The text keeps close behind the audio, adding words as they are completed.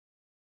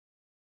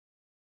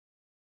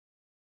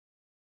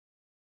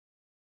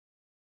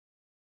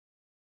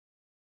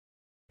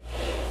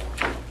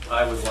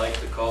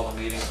call the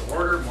meeting to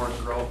order.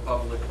 Morton Grove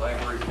Public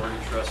Library Board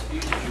of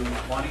Trustees, June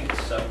 20 at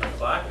 7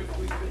 o'clock. If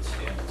we could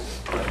stand.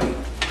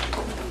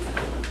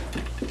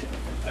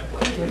 I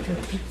pledge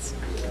allegiance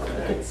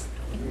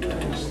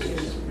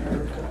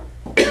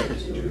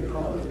to the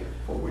republic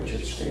for which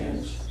it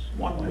stands,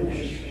 one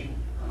nation,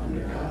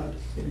 under God,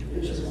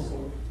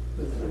 indivisible,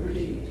 with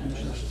liberty and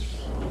justice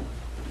for all.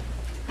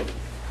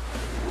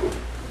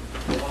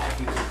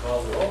 You can call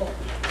the roll.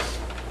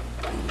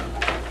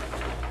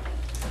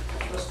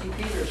 Trustee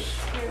Peters.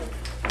 Here.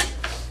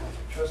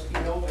 Trustee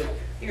Novick.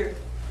 Here.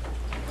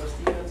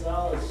 Trustee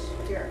Gonzalez.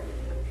 Here.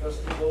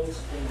 Trustee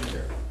Goldstein.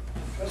 Here.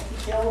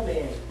 Trustee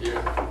Calaban.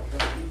 Here.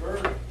 Trustee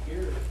Berg.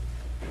 Here.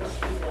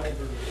 Trustee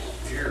Library.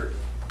 Here.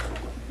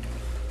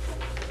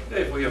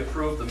 Okay, if we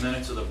approve the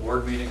minutes of the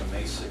board meeting of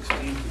May 16,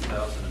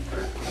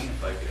 2013,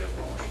 if I could have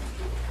a motion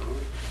to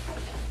approve.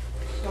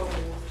 So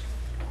moved.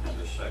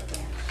 And a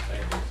second.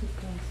 Second.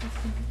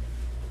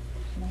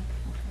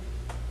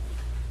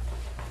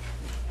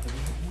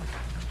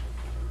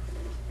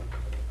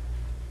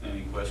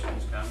 Any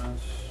questions,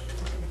 comments?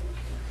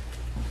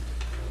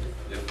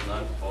 If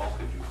not, Paul,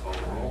 could you call the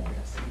roll?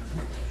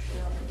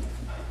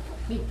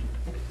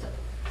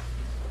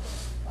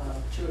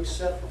 To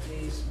accept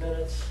these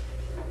minutes,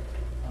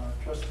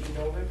 Trustee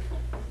Novick.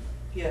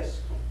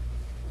 Yes.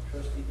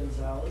 Trustee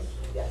Gonzalez.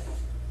 Yes.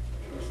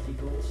 Trustee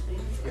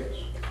Goldstein. Yes.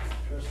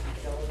 Trustee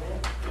Calaban.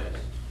 Yes.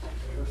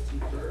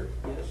 Trustee Berg.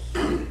 Yes.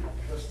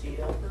 Trustee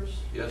Elpers.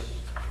 Yes.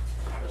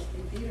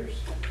 Trustee Peters.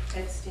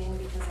 Abstain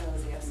because I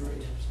was absent.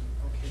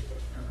 Okay.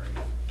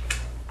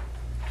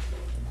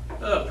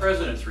 All right.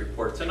 President's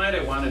report. Tonight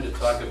I wanted to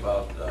talk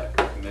about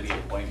committee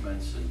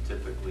appointments, and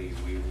typically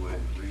we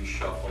would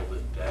reshuffle the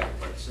deck,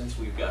 but since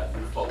we've got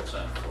new folks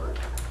on board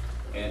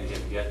and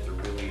have yet to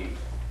really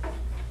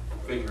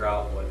figure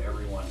out what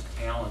everyone's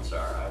talents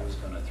are, I was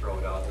going to throw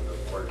it out to the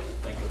board to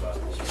think about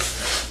this for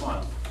next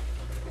month.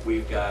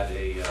 We've got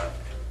a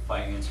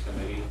finance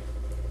committee,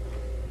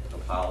 a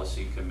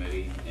policy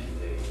committee,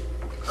 and a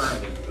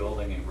currently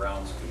building and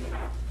grounds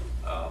committee.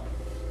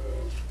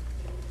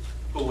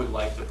 Who would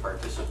like to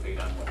participate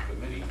on what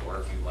committee, or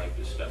if you'd like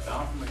to step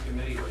down from a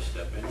committee or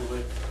step into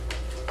it,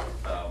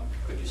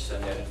 could you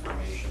send that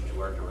information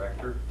to our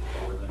director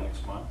over the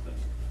next month, and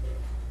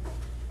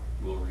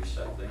we'll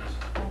reset things.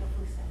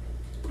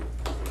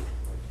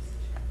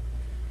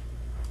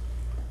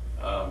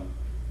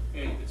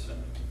 Yeah, you could send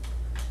it.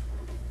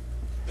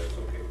 That's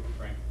okay with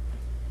Frank.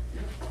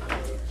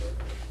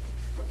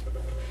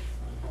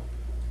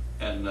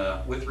 And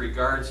with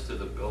regards to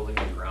the Building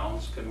and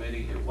Grounds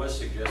Committee, it was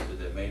suggested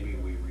that maybe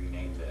we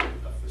rename that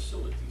a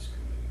Facilities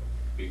Committee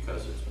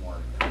because it's more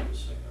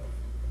encompassing of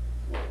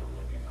what we're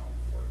looking out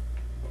for.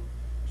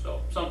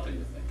 So, something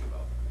to think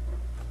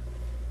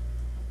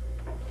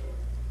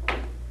about.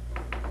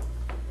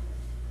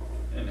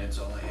 And that's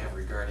all I have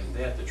regarding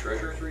that. The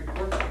Treasurer's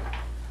Report?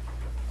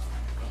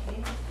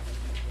 Okay.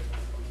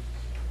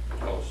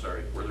 Oh,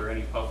 sorry. Were there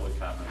any public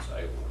comments?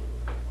 I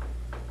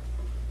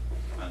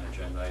on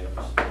agenda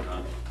items?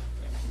 None?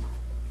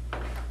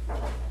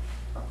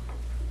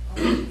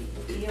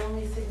 The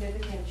only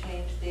significant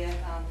change that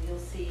you'll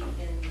see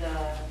in the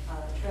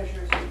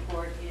treasurer's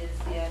report is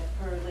that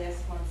per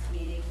last month's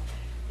meeting,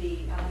 the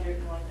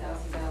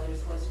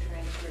 $101,000 was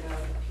transferred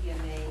out of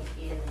PMA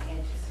in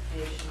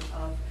anticipation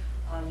of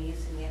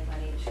using that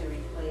money to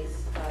replace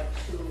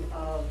two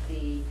of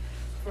the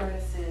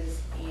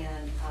furnaces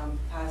and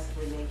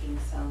possibly making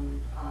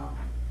some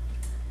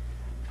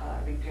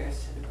repairs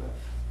to the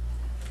roof.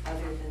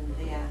 Other than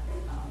that,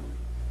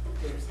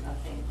 there's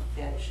nothing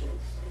that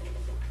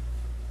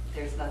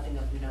there's nothing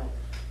of note.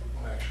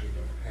 Well, actually,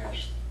 we're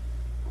past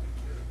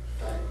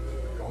the fact that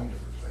we're going to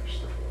replace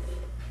the roof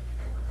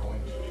and we're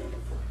going to do the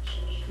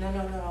furnaces. No.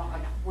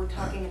 We're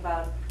talking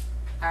about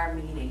our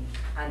meeting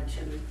on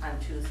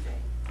Tuesday.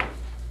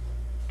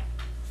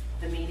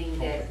 The meeting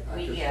that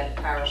we had. I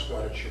just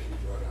thought it should be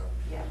brought up.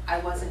 Yeah, I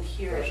wasn't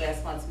here at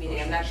last month's meeting.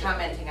 I'm not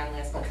commenting on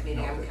last month's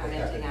meeting. I'm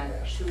commenting on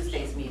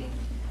Tuesday's meeting.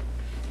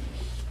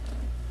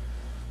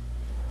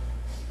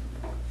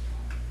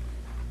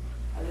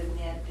 Other than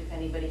that, if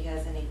anybody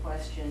has any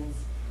questions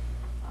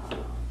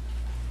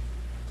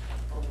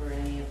over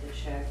any of the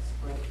checks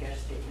or the cash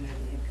statement or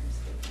the income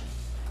statement.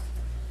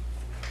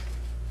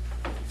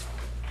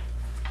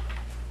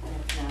 And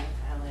if not,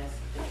 I'll ask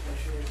the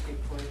treasurer's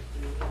report to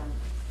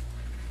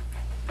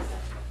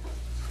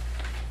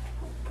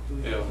We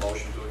have a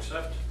motion to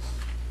accept.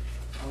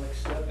 I'll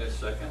accept. A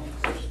second.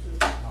 I'll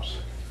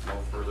second. No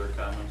further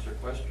comments or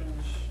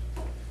questions?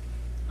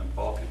 And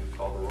Paul, could you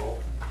call the roll?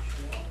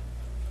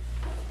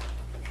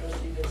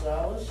 Trustee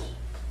Gonzalez.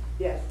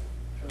 Yes.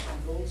 Trustee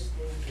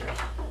Goldstein. Yes.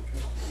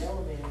 Trustee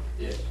Calaban.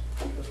 Yes.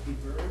 Trustee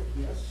Berg.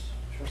 Yes.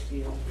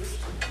 Trustee Elpers.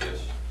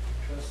 Yes.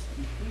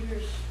 Trustee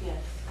Peters.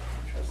 Yes.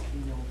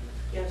 Trustee Novick.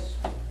 Yes.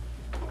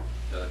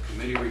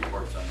 Committee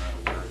reports, I'm not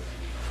aware of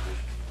any of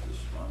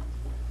this month.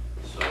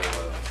 So,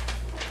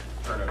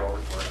 turn it over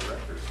to our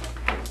director.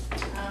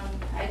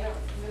 I don't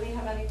really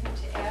have anything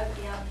to add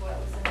beyond what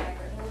was in my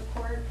written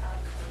report.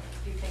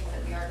 A few things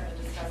that we are going to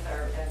discuss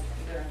are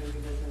either under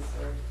revision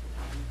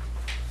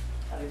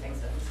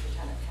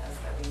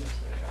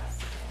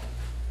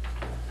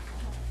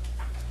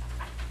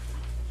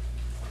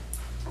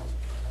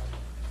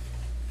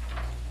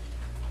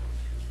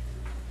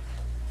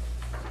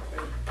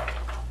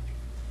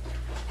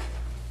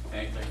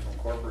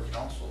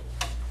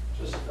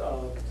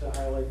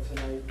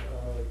Tonight,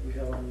 we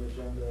have on the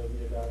agenda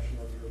the adoption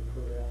of your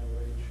prevailing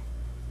wage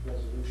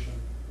resolution,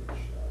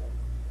 which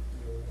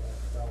will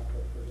adopt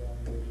the prevailing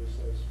wages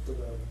as for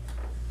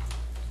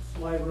the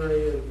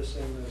library, the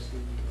same as the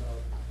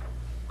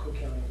Cook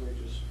County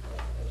wages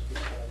as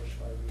established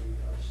by the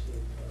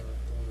state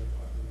Illinois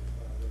Department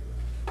of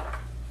Labor.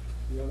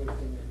 The other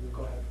thing that you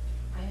go ahead.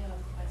 I have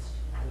a question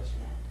on Yes,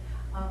 ma'am.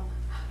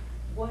 that.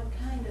 What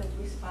kind of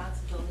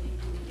responsibility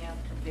do we have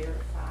to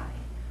verify?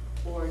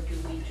 Or do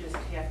we just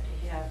have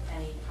to have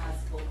any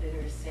possible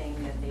bidders saying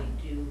that they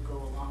do go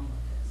along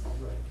with this?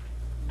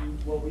 Right.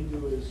 What we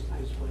do is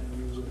when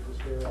you would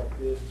prepare a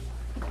bid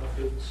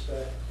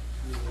spec,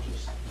 you would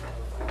just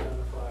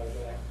identify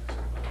that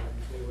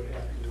they would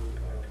have to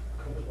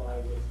comply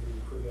with the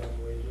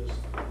prevailing wages,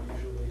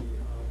 usually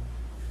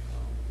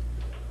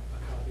a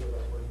copy of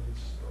our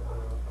ordinance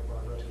or of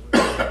our resolution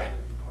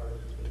would be part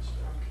of the bid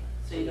spec.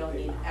 So you don't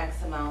need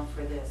X amount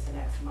for this and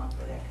X amount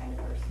for that kind of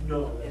person?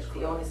 No, that's If the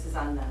correct. onus is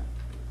on them?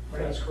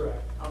 That's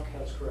correct. Okay.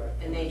 That's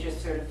correct. And they just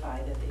certify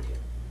that they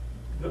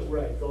do?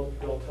 Right, they'll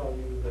tell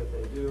you that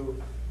they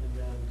do, and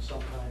then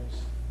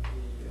sometimes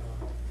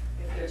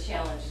If they're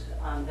challenged,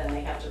 then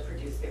they have to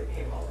produce their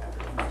payroll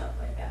records and stuff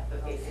like that.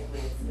 But basically,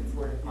 it's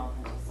word of mouth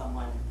until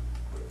someone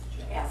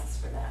asks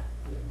for that.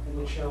 and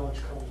the challenge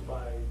comes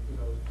by,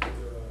 either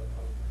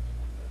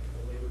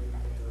a labor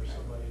union or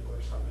somebody or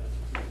some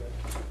entity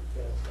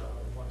that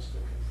wants to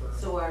confirm.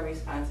 So our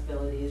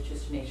responsibility is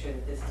just to make sure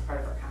that this is part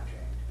of our contract?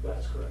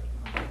 That's correct.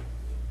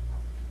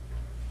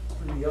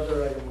 And the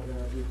other item we're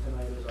gonna do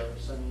tonight is our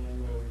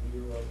semi-annual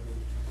review of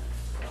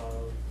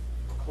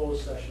the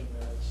closed session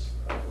minutes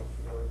for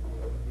the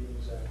Open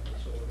Meetings Act.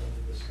 So we're gonna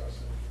be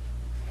discussing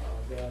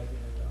that, and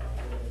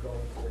we're gonna go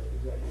into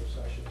executive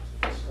session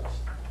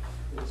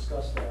to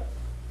discuss that,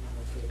 and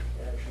we'll take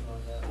action on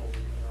that when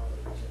we come out of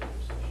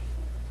executive session.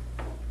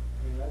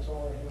 And that's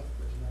all I have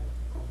for tonight.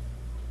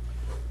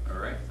 All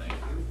right, thank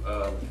you.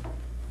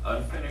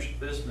 Unfinished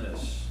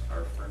business,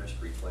 our furnace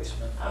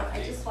replacement I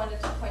update. just wanted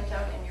to point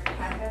out in your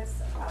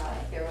packets,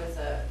 there was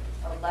a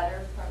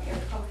letter from Air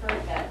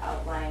Comfort that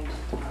outlined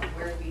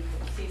where we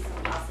could see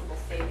some possible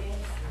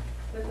savings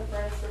with the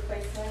furnace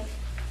replacement.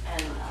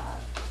 And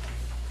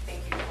thank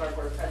you to our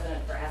board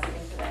president for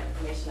asking for that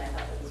information. I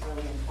thought that was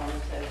really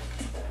informative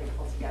that they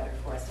pulled together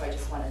for us. So I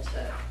just wanted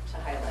to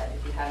highlight,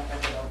 if you haven't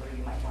read it over,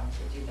 you might want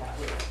to do that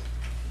with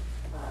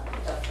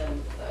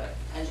Dustin, the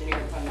engineer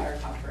from Air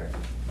Comfort.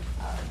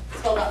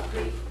 Filled out a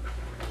pretty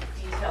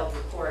detailed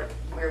report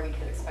where we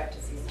could expect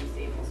to see some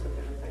savings with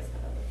the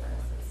replacement of the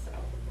furnaces, so.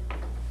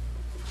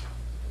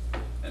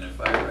 And if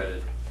I read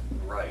it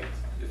right,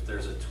 if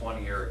there's a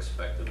 20-year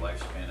expected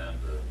lifespan on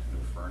the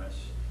new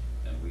furnace,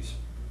 and we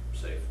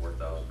say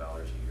 $4,000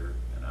 a year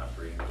in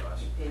operating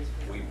costs,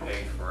 we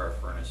pay for our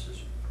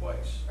furnaces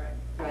twice.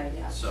 Right,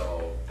 yeah.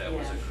 So that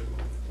was a Yeah. good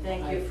move.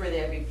 Thank you for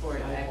that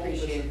report, I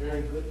appreciate hope it's a very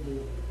it. good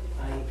move.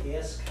 I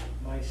asked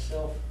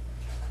myself,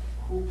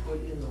 who put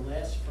in the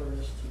last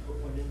furnace to put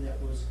one in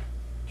that was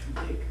too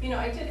big? You know,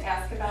 I did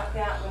ask about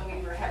that when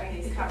we were having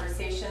these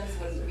conversations,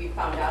 when we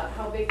found out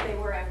how big they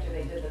were after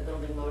they did the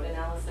building load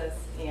analysis,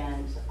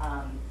 and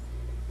I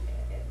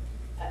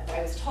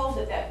was told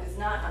that that was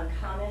not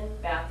uncommon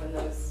back when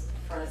those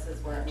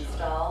furnaces were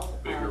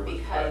installed, Bigger was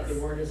because They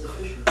weren't as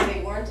efficient.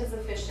 they weren't as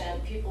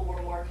efficient. People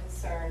were more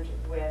concerned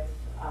with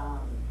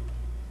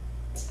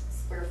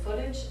square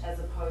footage as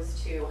opposed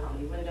to how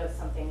many windows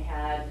something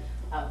had.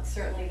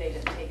 Certainly, they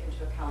didn't take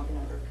into account the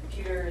number of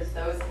computers,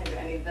 those kind of,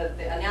 I mean,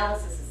 the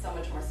analysis is so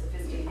much more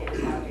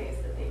sophisticated nowadays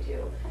that they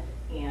do.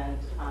 And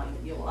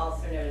you'll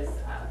also notice,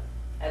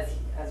 as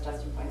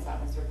Justin points out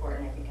in his report,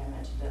 and I think I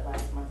mentioned it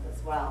last month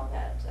as well,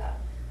 that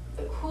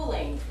the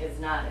cooling is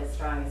not as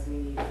strong as we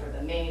need for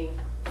the main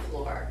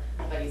floor.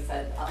 But he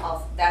said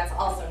that's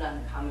also not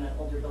uncommon in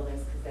older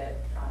buildings, because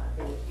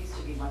they used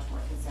to be much more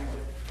concerned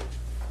with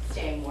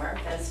staying warm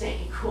than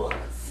staying cool.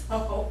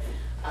 So,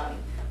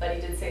 but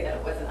he did say that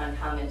it wasn't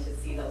uncommon to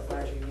see those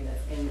larger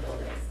units in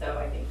buildings. So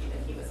I think even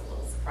he was a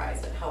little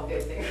surprised at how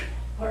big they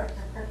were.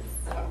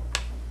 So.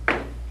 I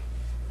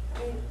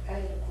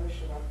had a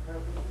question about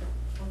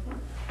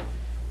carbon.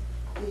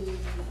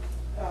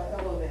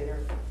 The elevator,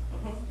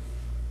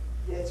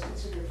 it's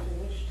considered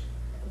finished?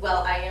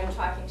 Well, I am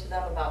talking to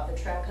them about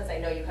the trim, because I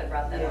know you had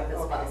brought that up Yeah,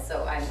 as well. okay.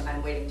 So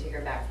I'm waiting to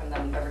hear back from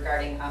them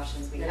regarding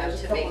options we have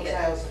There's a to make couple it.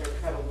 tiles that are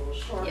cut a little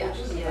short, Yeah, which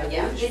isn't yeah, that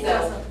yeah. unusual. It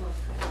doesn't look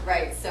good.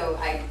 Right, so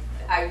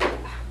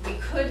we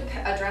could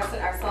address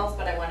it ourselves,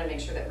 but I want to make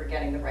sure that we're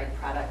getting the right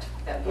product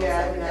that goes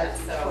Yeah, over I'm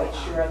that. not So, quite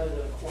sure other than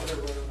a quarter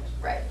room.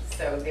 right,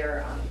 so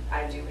there,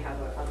 I do have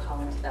a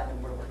call into them,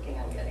 and we're working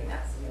on getting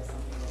that, so we have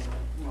something a little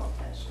more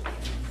finished. So,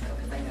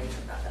 because I know you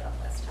brought that up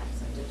last time,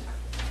 so I did talk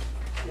to them.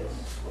 Yes,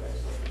 that's what I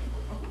was looking for.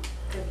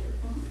 Thank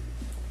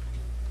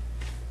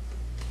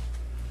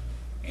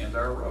you. And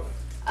our roof.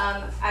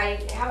 I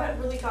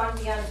haven't really gone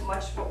beyond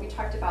much what we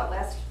talked about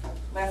last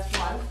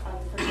month.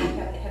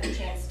 Unfortunately, I haven't had a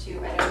chance to.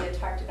 I know we had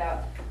talked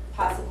about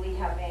possibly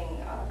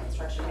having a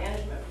construction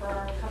management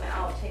firm come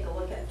out, take a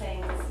look at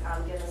things,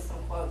 give us some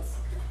quotes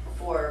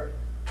for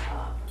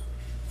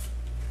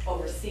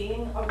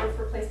overseeing a roof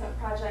replacement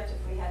project,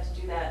 if we had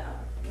to do that.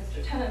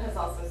 Mr. Tennant has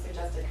also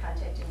suggested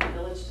contacting the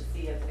village to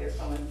see if there's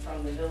someone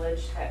from the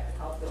village that could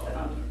help with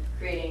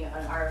creating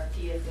an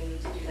RFP if we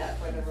need to do that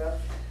for the roof.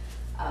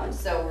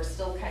 So we're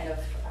still kind of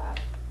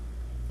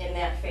in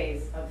that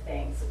phase of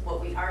things. What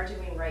we are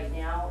doing right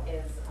now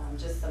is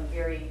just some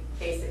very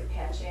basic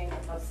patching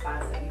of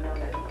spots that we know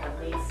that we have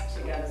leaks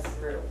to get us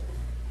through.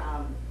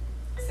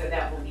 So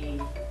that will be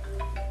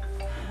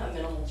a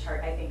minimal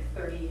charge, I think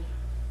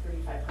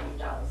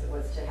 $3,500 it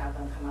was to have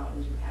them come out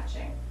and do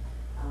patching.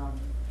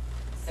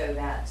 So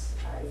that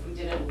if we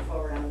didn't move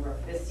forward on the roof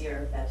this year,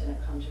 if that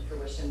didn't come to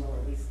fruition, we'll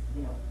at least,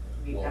 you know,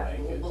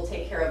 we'll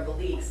take care of the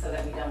leaks so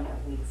that we don't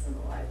have leaks in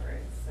the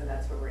library. So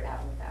that's where we're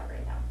at with that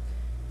right now.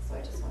 So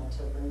I just wanted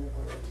to bring the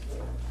board to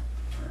date on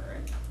that. All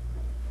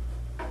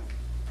right.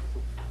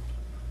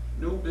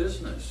 New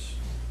business,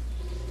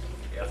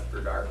 after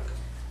dark.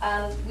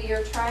 We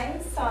are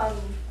trying some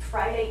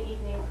Friday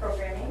evening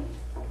programming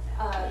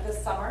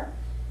this summer,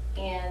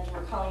 and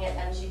we're calling it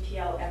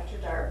MGPL After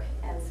Dark.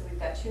 And so we've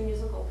got 2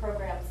 musical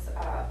programs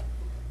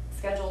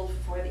scheduled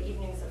for the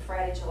evenings of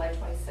Friday, July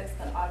 26th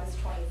and August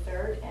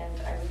 23rd.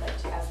 And I would like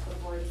to ask the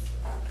board's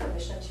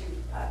permission to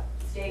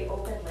stay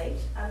open late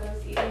on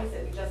those evenings.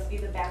 It would just be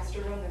the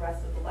Baxter Room. The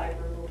rest of the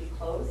library will be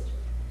closed.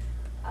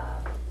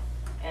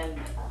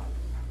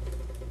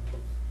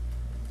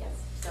 Yes,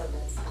 so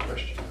that's.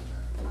 Question on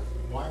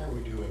that. Why are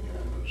we doing it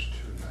on those 2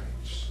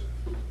 nights?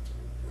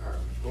 Are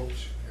we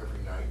booked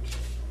every night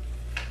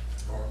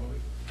normally?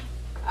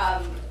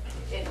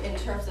 In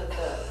terms of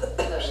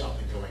There's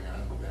something going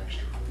on in the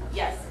Baxter Room?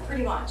 yes,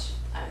 pretty much.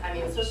 I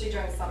mean, especially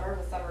during summer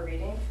with summer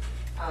reading.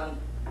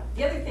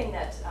 The other thing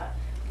that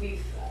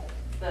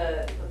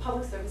the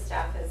public service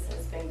staff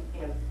has been,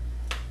 you know,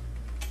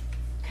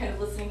 kind of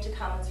listening to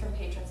comments from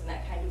patrons and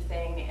that kind of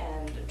thing,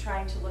 and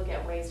trying to look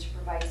at ways to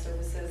provide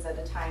services at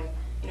a time,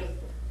 you know,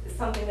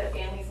 something that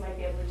families might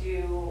be able to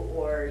do,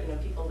 or, you know,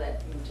 people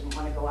that didn't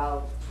want to go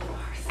out to a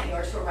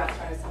bar or to a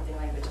restaurant or something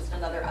like that. Just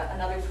another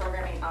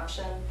programming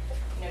option.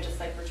 You know, just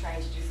like we're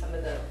trying to do some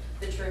of the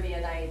trivia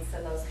nights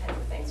and those kinds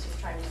of things. Just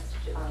trying to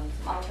some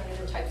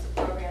alternative types of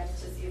programs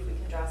to see if we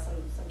can draw some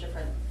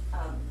different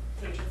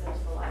patrons into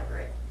the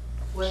library.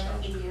 What are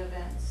the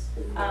events?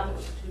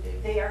 Those 2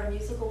 days? They are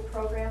musical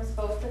programs,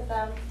 both of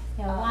them.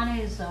 Yeah, one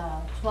is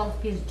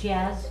 12-piece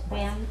jazz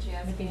band,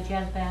 Jazz with a band.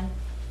 jazz band,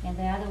 and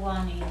the other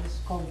one is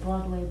called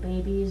Broadway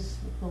Babies.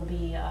 It will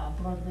be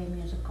Broadway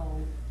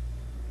musical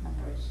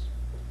numbers.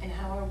 And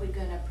how are we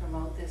gonna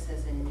promote this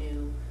as a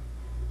new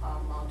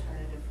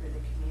alternative for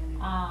the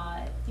community?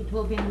 It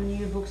will be in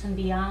New Books and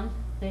Beyond.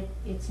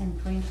 It's in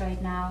print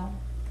right now.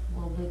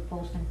 We'll be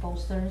posting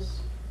posters,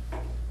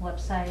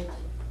 website.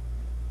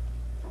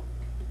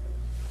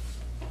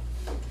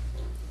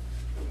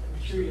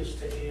 I'm curious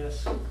to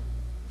ask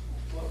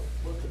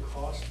what the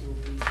cost will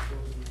be for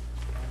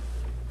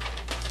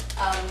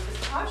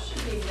The cost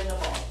should be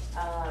minimal,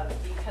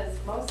 because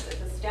most of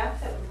the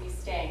staff that would be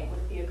staying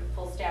would be a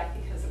full staff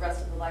because the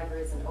rest of the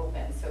library isn't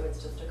open. So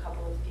it's just a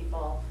couple of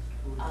people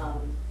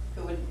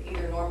who would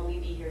either normally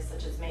be here,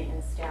 such as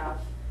maintenance staff,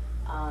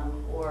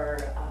 or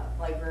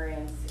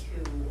librarians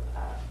who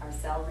are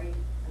salaried,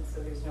 and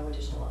so there's no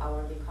additional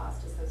hourly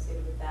cost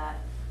associated with that.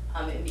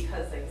 And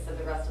because, like I said,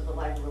 the rest of the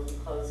library will be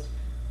closed,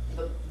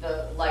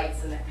 the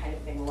lights and that kind of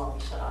thing will all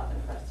be shut off in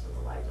the rest of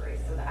the library.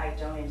 So that I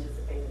don't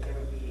anticipate that there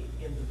would be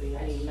in the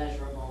bands. any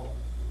measurable,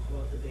 How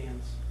about the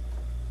bands?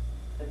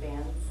 the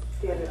bands.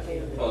 The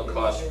entertainment. Well,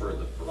 cost for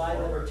the Live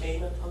performers.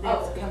 entertainment? Oh,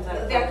 That comes out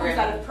of that comes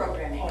out of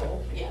programming. programming.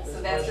 Oh, okay. Yeah, so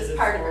That's that's just budgeted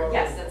part of for- it.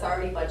 Yes, that's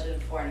already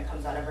budgeted for, and it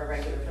comes out of our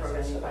regular Because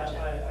programming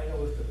budget. I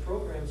know if the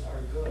programs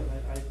are good,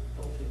 I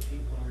don't think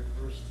people are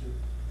adverse to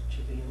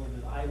chipping in a little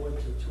bit. I went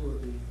to 2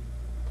 of the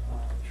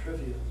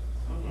trivia,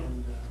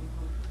 and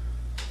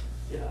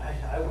yeah,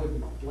 I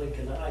wouldn't blink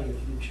an eye if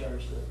you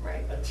charged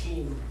Right. a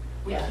team.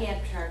 We Yeah.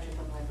 can't charge at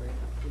the library.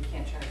 We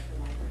can't charge for the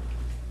library.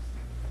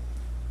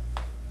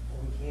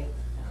 Well, we can't.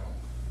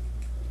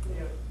 No.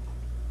 Yeah.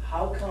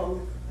 How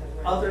come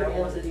other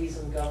entities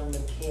in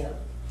government can?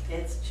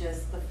 It's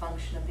just the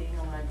function of being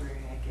a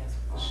library, I guess.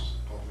 This is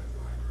a public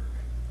library.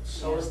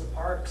 So is the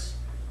parks.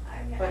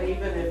 But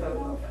even if I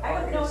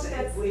don't know if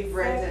that's we've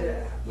rented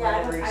a Yeah, I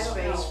don't- library I don't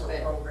know, space for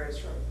but- programs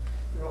from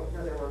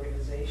another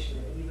organization,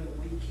 and even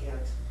we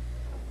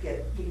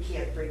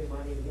can't bring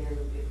money in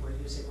if we're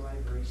using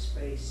library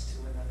space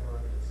to another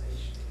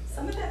organization.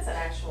 Some of that's an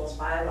actual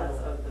bylaws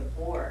of the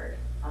board,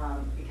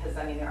 because,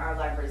 I mean, there are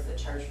libraries that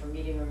charge for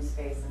meeting room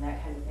space and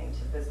that kind of thing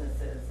to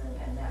businesses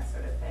and that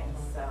sort of thing,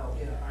 so.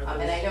 Yeah, are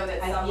And I know that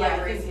some Yeah, I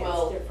libraries think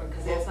will. that's different,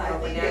 because Well, it's not I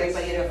open think to that's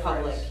everybody in the different.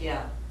 public,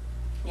 yeah.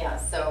 Yeah,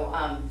 so,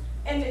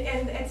 and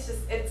it's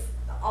just, it's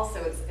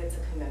a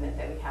commitment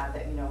that we have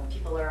that, you know,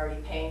 people are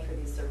already paying for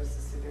these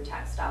services through their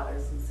tax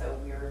dollars, and so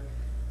we're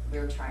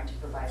trying to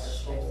provide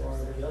those So types of are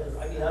the services. other,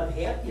 I mean, I'm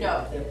happy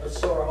No. with that, but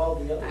so are all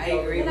the other. I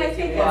agree And I with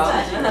you, think Bob.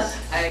 it's-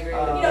 I agree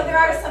with You You know, there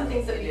are some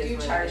things that It we is do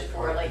what it charge is.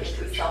 for, like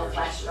if we sell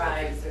flash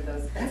drives or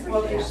those kinds of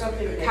Well, things. there's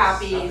something that's.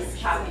 Copies.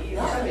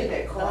 Something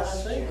that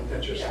costs you. That's But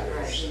that's just Yeah, the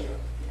right. setup.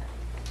 Yeah,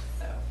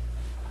 so,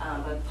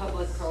 But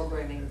Public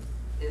programming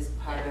is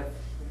part of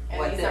And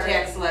what these the are-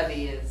 tax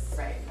levy is.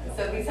 Right,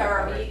 so these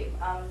are already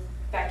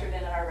factored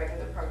in our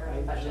regular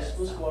programming I budget. just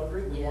was so.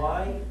 wondering Yeah.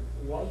 why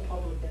one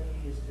public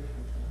entity is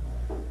different than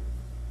another.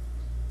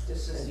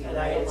 This is the And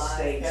I- United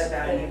States, And-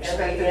 now you and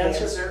expect the an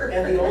answer- answer.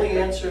 And the only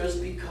answer is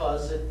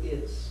because it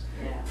is.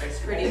 Yeah, it's That's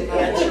pretty the much.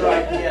 answer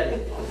I get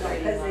it.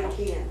 Pretty much.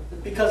 can.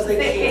 Because they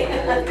They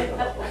can't. can.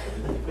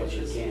 Which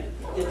is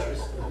interesting, as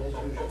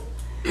usual.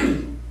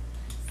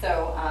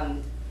 So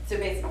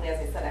basically, as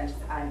I said,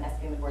 I'm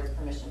asking the board's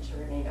permission to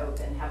remain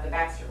open, have the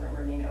Baxter Room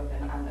remain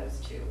open on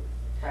those two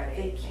Friday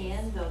They evenings.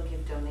 can, they'll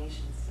give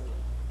donations to them,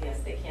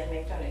 Yes, they can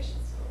make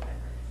donations to the library.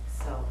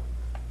 so.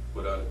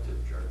 Without a tip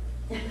jar.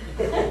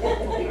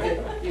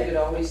 You could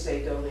always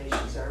say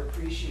donations are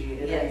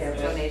appreciated. I Yes, have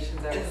a-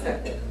 donations are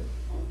accepted.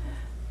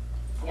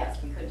 Yes,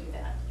 we could do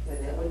that.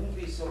 And it wouldn't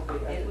be so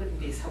big. It wouldn't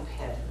be so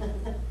bad.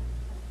 Can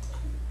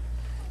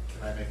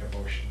I make a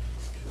motion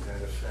to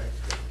that effect,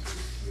 that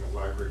the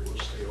library will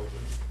stay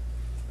open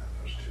on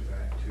those two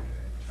times?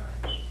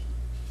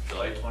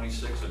 July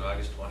 26 and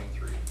August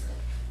 23.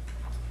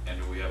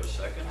 And do we have a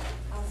second?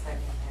 I'll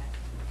second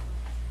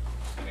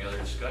that. Any other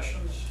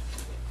discussions?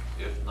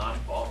 If not,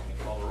 Paul, can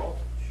you call the roll?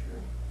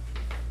 Sure.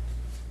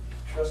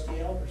 Trustee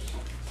Elbers,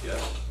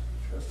 Yes?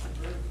 trustee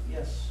Burke,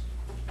 yes.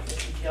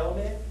 Trustee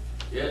Calamack,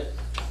 Yes.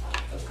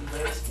 trustee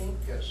Graystein,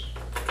 Yes.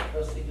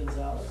 trustee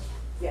Gonzalez,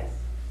 Yes.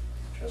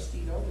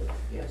 trustee Noble,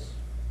 Yes.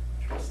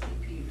 trustee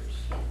Peters.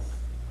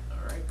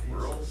 All right,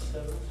 we're open. Passes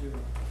 7-0.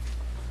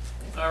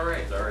 All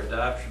right, our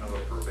adoption of a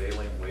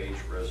prevailing wage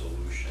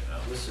resolution. Now,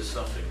 this is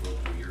something we'll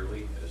do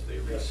yearly as they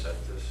reset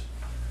this.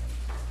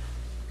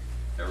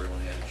 Everyone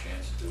had a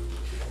chance to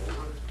look it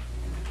over.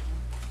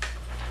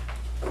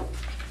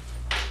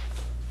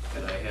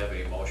 Can I have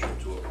a motion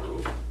to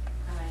approve?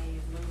 I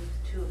move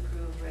to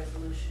approve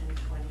resolution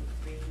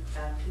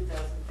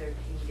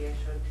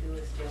 2013-02,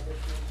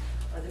 establishment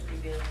of the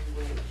prevailing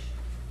wage.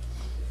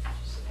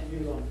 And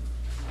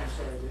I'm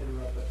sorry to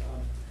interrupt, but,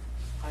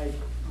 I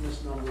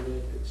misnumbered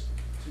it, it's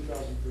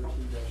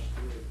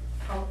 2013-3.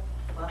 Oh,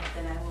 well,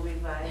 then I will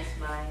revise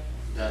my,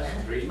 That's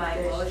three? my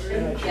Yeah,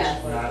 motion. just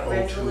Yes, Not 02,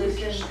 resolution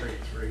just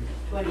straight 3?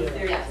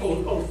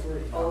 2013. Oh,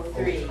 03.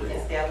 03, 03.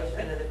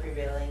 establishment of the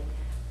prevailing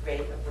rate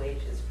of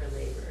wages for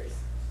laborers.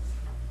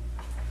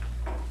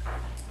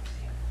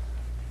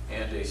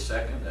 And a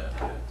second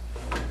on it.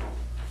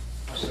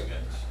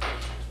 Second.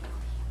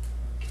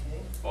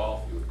 Okay.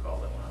 Paul, if you would call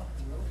that one out.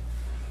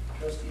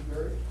 Trustee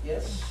Burke,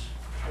 yes.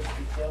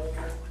 Trustee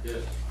Calamack,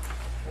 Yes.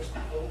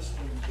 trustee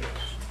Goldstein, yes.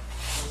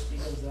 Trustee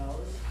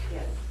Gonzalez,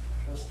 Yes.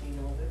 trustee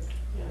Novick,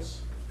 Yes.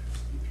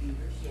 trustee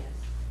Peters. Yes.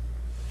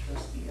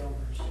 Trustee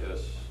Elbers.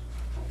 Yes.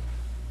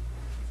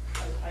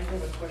 I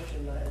have a question,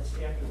 it's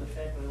after the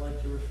fact, but I'd like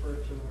to refer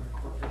to our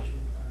corporation,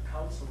 our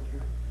council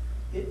here.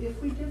 If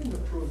we didn't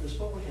approve this,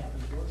 what would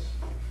happen to us?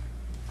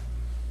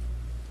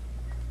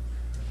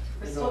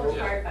 We're still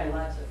required by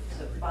law to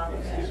follow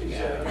that.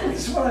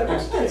 That's what I'm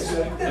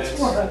saying, that's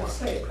what I'm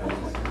saying. We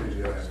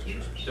don't have a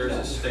choice. There's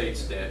a state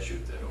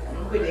statute that Quit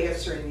overrides.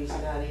 answering these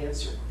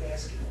unanswered,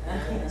 asking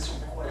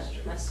unanswered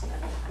questions.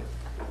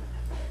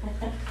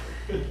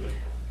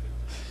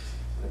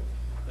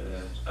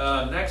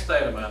 Next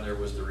item on there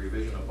was the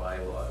revision of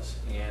bylaws,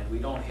 and we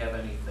don't have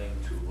anything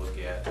to look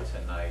at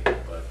tonight,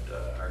 but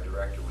our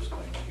director was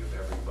going to give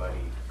everybody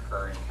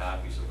current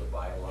copies of the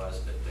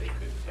bylaws that they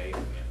could take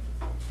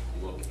and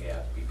look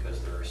at, because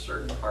there are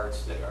certain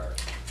parts that are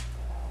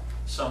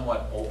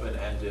somewhat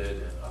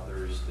open-ended and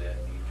others that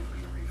need to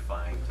be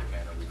refined to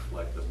kind of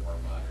reflect the more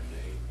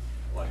modern-day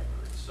library.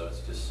 So it's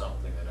just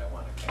something that I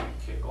want to kind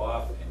of kick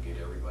off and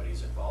get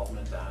everybody's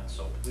involvement on,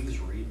 so please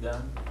read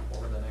them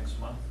over the next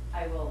month.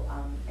 I will,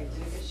 I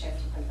didn't get a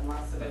chance to print them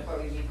off, so before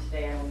we leave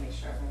today, I will make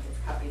sure everyone gets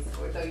copies.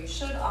 Though you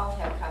should all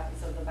have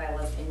copies of the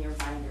bylaws in your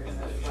binders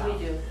as well. We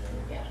do.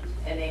 Yeah,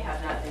 and they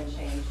have not been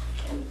changed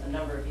in a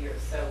number of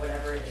years, so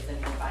whatever is in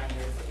your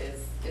binders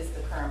is the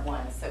current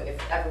one. So if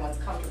everyone's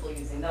comfortable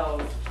using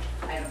those,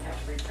 I don't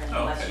have to reprint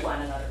unless Okay. you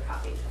want another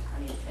copy. I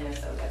mean, and if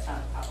so, that's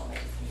not a problem, I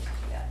just need to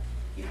do that.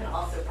 You can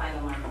also find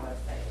them on the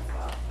website as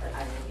well, but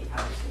I will be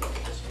happy to make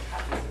additional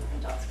copies of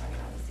printouts for you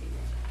on this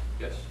evening.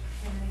 Yes?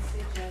 Can I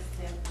suggest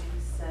that we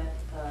set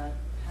a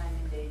time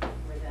and date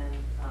for then,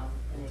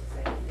 an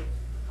executive,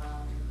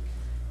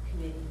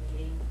 committee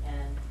meeting?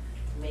 And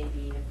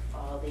maybe if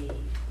all the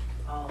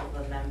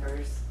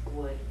members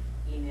would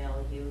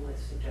email you with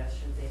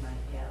suggestions they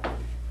might have,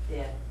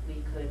 that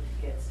we could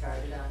get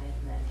started on it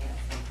and then have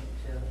something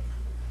to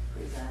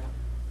present.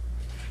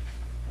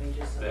 I mean,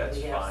 just so that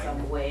we That's have fine.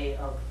 some way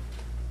of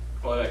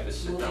Well, I like to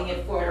sit down. moving it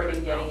and forward narrow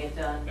and getting down. it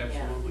done, yeah.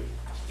 Absolutely,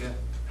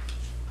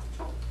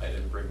 yeah. I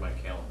didn't bring my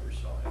calendar,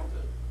 so I have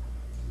to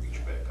reach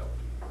back up.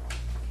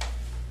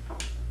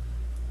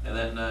 And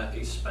then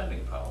a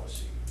spending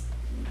policy.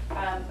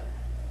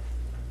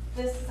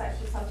 This is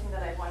actually something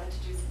that I wanted to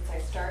do since I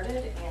started,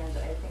 and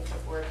I think the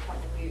board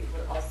probably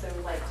would also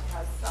like to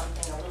have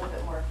something a little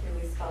bit more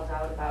clearly spelled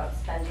out about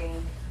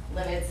spending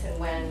limits and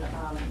when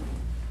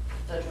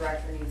the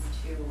director needs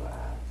to,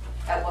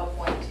 at what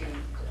point to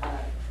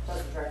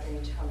does the director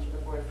need to come to the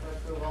board for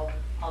approval?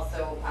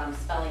 Also,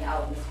 spelling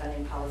out in the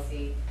spending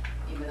policy,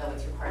 even though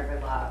it's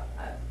required by law,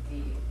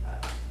 the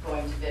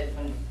going to bid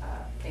when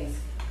things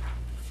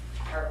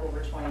are over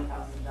 $20,000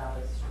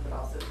 would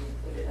also be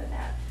included in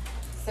that.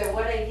 So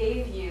what I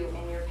gave you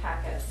in your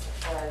packets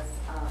was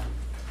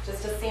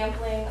just a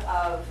sampling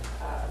of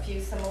a few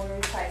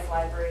similarly sized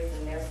libraries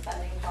and their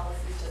spending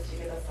policies, just to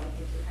give us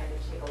something to kind of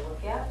take a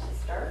look at to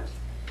start,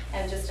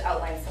 and just to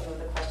outline some of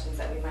the questions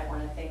that we might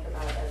want to think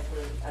about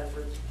as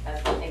we're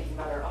thinking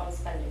about our own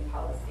spending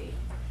policy.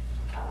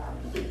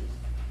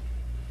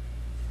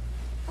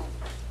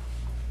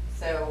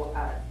 So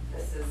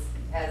this is,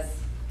 as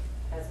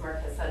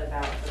Mark has said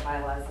about the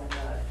bylaws and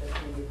the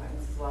committee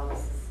appointments as well, this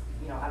is,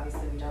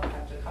 obviously we don't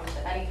have to come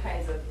to any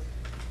kinds of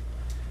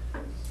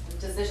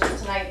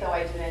decisions tonight, though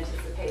I do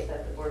anticipate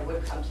that the board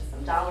would come to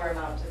some dollar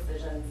amount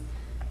decisions,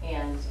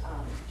 and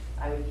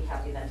I would be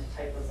happy then to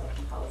type those up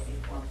in policy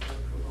form for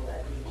approval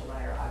at the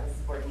July or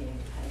August board meeting,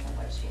 depending on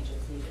what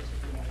changes needed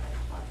to be made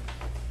next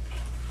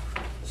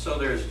month. So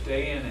there's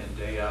day in and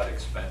day out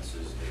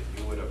expenses that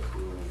you would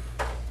approve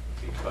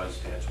because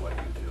that's what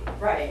you do.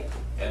 Right.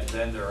 And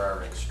then there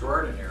are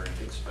extraordinary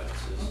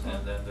expenses,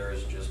 and then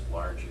there's just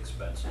large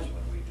expenses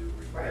when we do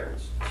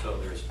repairs. So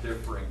there's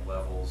differing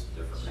levels,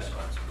 different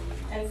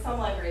responsibilities. And some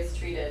libraries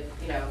treated,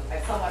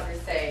 some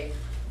libraries say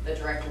the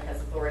director has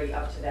authority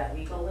up to that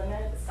legal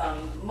limit.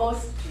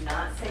 Most do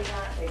not say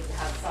that. They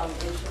have some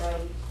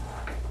interim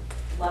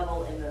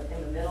level in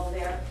the middle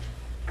there.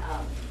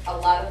 A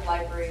lot of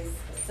libraries,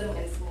 in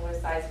similar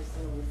size or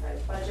similar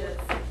size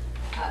budgets,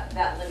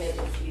 that limit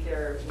is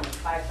either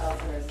 $5,000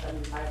 or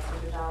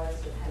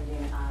 $7,500,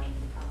 depending on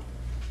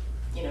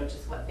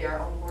just what their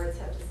own boards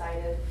have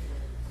decided.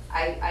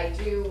 I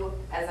do,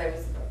 as I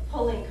was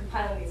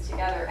compiling these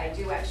together, I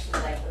do actually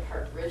like the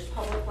Park Ridge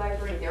Public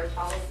Library, their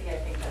policy. I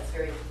think that's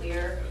very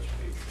clear.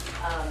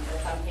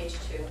 That's on page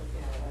 2.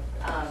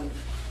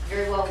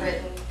 Very well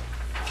written.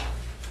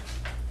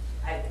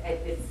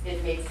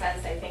 It made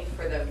sense, I think,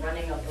 for the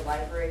running of the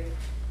library,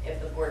 if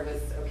the board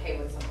was okay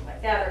with something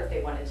like that, or if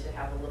they wanted to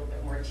have a little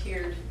bit more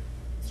tiered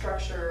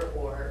structure,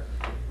 or,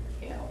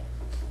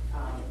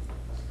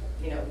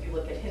 if you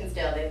look at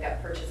Hinsdale, they've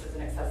got purchases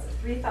in excess of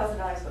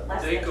 $3,000, but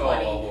less They than go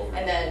 20. all over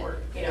And the then, board.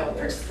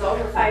 purchases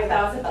over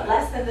 5,000, but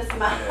less than this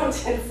amount, Yeah. and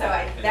so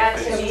that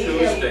if to it's me,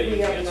 Tuesday, you We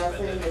have can't spend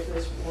nothing it. at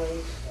this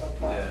point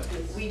about Yeah.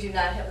 this. we do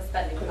not have a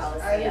spending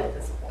policy at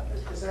this point.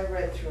 Because I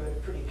read through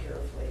it pretty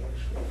carefully,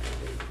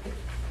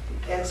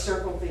 actually. And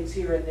circled things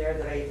here and there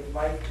that I either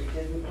liked or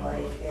didn't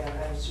like, and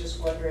I was just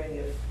wondering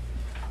if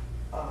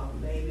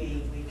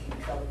maybe we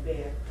can come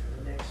back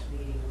to the next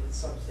meeting with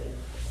something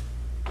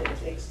that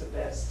takes the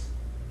best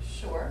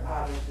Sure.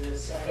 out of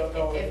this. I don't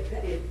know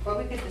if, Well,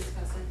 we could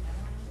discuss it.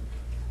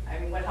 I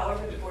mean,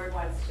 however the board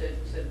wants to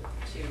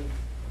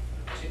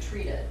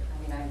treat it.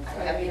 I'm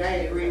happy to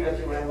I do agree with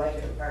whatever you, I you like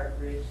want to the do. Park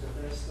Ridge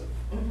the best of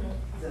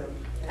Mhm.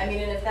 them. And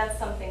if that's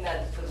something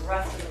that the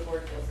rest of the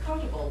board feels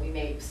comfortable, we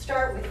may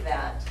start with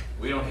that.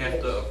 We don't have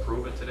to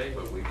approve it today,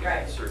 but we can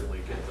Right. certainly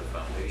get the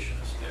foundation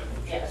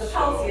established. Yeah, the So,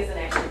 policy isn't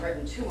actually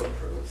written to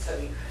approve, so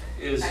we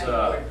Is, kind of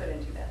the board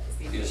couldn't do that.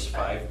 Is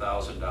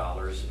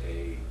 $5,000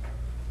 a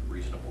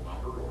reasonable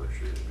number, or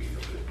should it be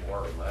a bit more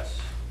or less?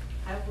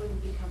 I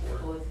wouldn't be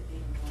comfortable with it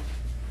being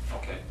more.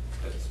 Okay,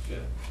 that's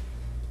good.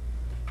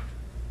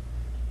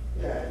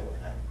 Yeah,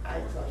 I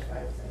thought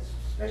 5,000,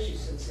 especially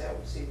since that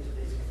would seem to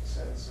be the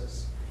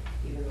consensus,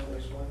 even though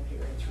there's one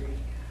here and 3.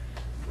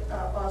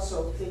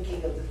 Also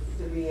thinking of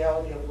the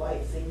reality of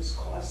life, things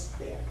cost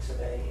that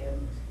today,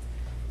 and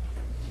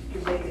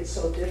you make it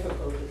so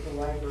difficult that the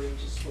library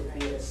just would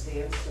be at a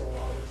standstill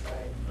all the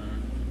time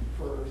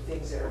for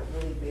things that are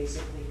really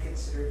basically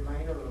considered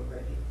minor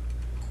already.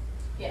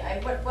 Yeah,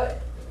 and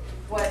what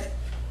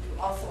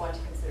you also want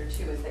to consider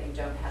too is that you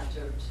don't have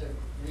to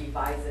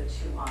revise it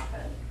too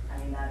often. I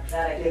mean,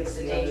 that I think is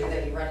the danger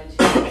that you run into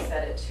if you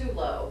set it too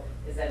low,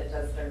 is that it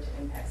does start to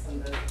impact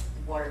some of the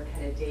more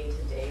kind of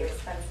day-to-day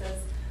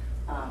expenses.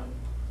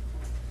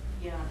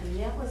 Yeah, and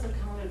that was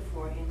accounted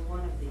for in one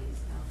of these,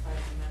 now if I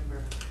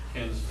remember.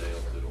 Hinsdale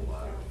did a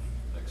lot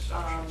of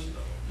exceptions, though.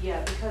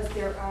 Yeah, because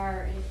there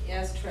are,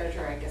 as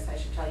treasurer, I guess I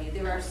should tell you,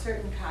 there are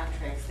certain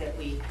contracts that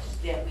we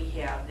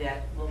have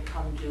that will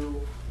come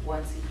due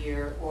once a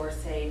year, or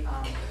say,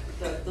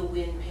 the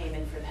WIN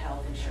payment for the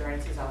health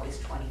insurance is always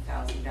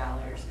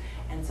 $20,000.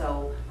 And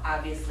so,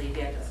 obviously,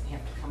 that doesn't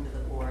have to come to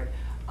the board.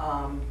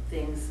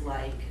 Things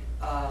like,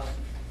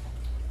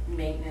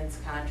 maintenance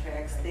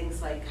contracts,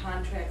 things like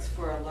contracts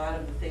for a lot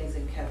of the things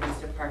in Kevin's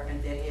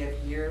department that have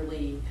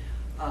yearly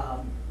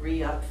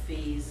re-up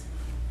fees,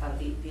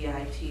 the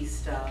IT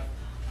stuff.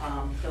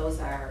 Those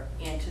are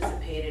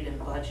anticipated and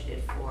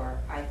budgeted for.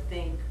 I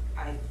think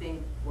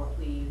what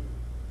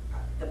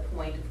the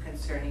point of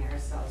concerning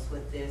ourselves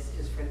with this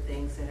is for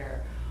things that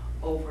are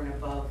over and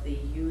above the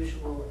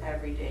usual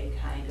everyday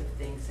kind of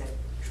things that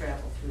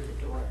travel through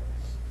the door,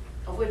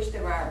 of which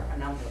there are a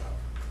number of.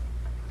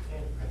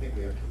 I think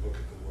we have to look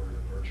at the word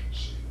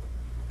emergency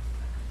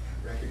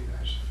and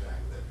recognize the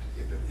fact that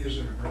if it is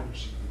an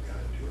emergency, you've got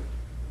to do it.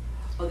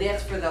 Oh,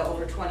 that's for the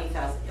over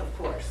 20,000, of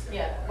course.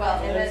 Yeah, well,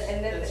 and That's-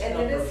 then, that's and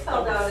it is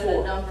spelled number out in a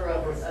four. number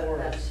of Number four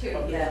them is too,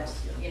 public that,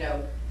 health, yeah. you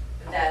know,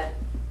 that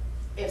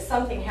if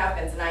something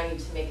happens and I need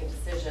to make a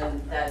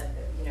decision that,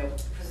 you know,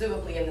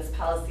 presumably in this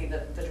policy,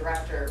 the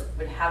director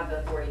would have the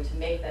authority to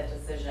make that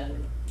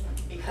decision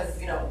because,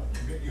 you know,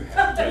 You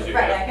have to. Because you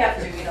right, I have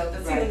have to, you know,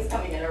 the ceiling's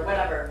coming in or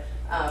whatever.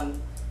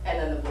 And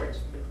then the board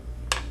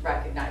would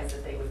recognize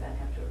that they would then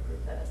have to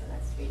approve that at the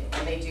next meeting.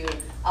 And they do,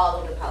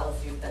 all of the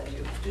policies that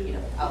do, you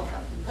know,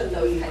 outcome, put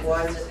those kinds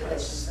Want of a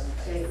stipulations in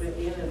place. statement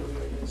in an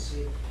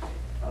emergency,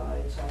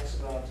 it talks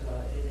about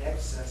in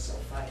excess of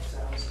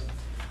 5,000.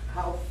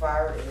 How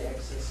far in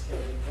excess can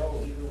we go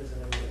even with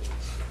an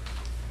emergency?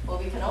 Well,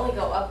 we can only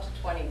go up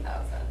to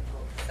 20,000,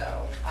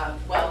 so,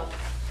 well.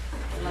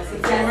 Unless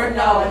it's Yes, emer-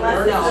 no,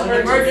 unless no,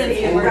 it's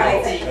emergency, right,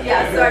 emergency.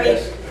 yeah, so I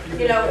mean,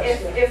 you know,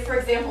 if, for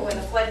example, when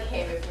the flood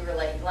came, if we were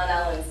like Glen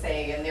Ellen,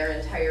 say, and their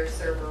entire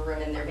server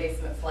room in their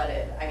basement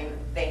flooded, I mean,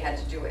 they had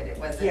to do it, it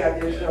wasn't, Yeah,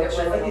 there's no there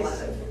wasn't a lot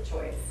choice. of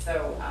choice,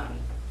 so,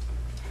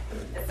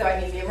 so I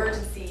mean, the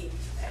emergency,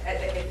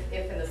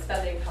 if in the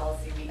spending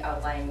policy, we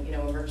outline, you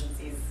know,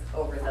 emergencies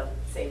over the,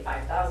 say,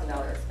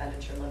 $5,000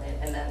 expenditure limit,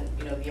 and then,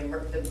 you know,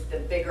 the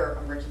bigger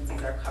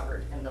emergencies are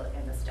covered in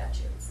the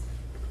statutes.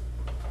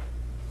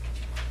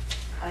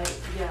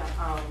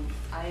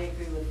 I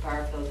agree with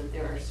Barb though that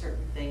there are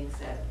certain things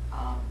that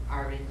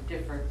are in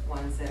different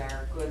ones that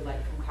are good, like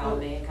from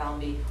column A and column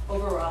B.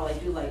 Overall, I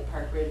do like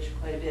Park Ridge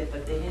quite a bit,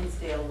 but the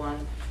Hinsdale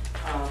one,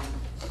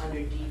 under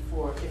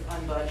D4, if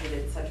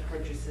unbudgeted, such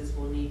purchases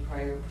will need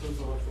prior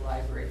approval of the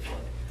library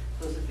board.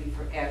 Those would be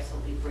for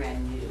absolutely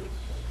brand new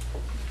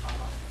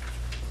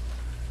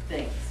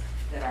things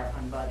that are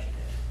unbudgeted.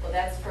 Well,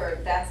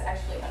 that's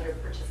actually under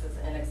purchases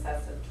in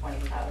excess of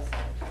 20,000.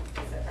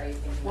 Are you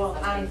thinking of Well,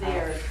 something I'm else?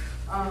 there.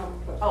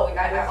 Oh,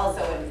 I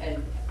also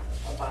in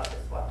above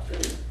as well.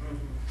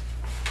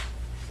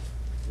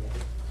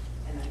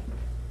 And I,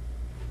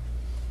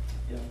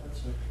 Yeah, that's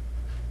a,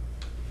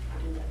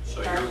 I do that.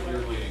 So you're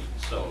leading,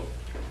 so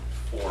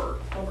for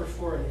number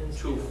 4 in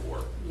Hinsdale.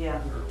 2-4.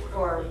 Yeah,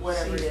 Or or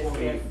whatever it is,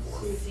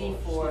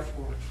 C4. C4.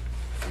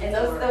 And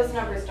those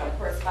numbers don't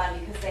correspond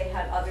because they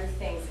had other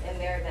things in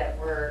there that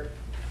were,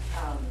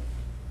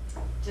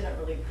 didn't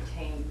really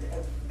pertain,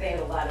 they had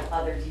a lot of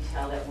other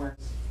detail that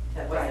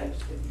wasn't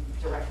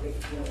directly,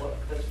 you know, what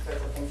the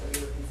sorts of things that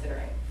we were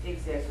considering.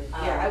 Exactly,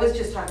 yeah, I was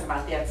just talking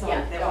about that, so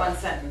Yeah, that no. one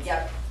sentence.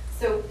 Yep,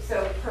 so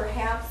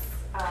perhaps,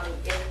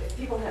 if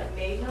people have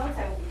made notes,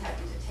 I would be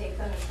happy to take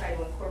them and try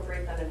to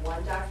incorporate them in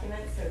one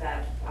document so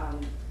that,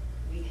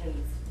 we can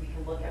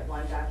look at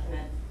one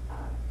document,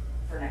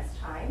 for next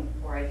time,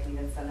 or I can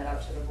even send that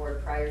out to the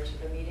board prior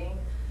to the meeting.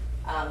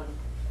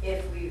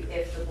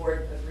 If the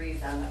board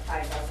agrees on the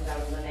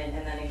 $5,000 limit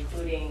and then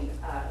including,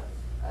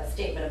 a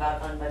statement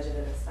about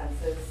unbudgeted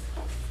expenses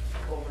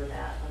over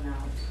that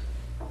amount.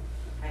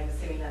 I'm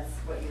assuming that's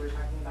what you were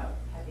talking about,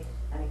 Kathy,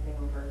 anything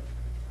over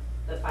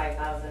the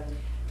 5,000?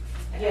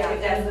 Yeah.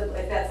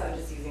 If that's, I'm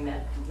just using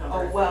that number.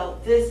 Oh, well,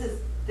 this is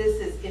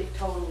if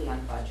totally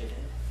unbudgeted,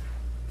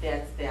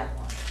 that's that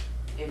one.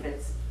 If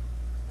it's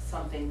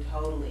something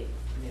totally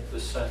new. The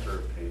center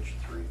of page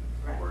 3,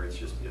 Right. where it's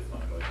just if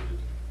unbudgeted.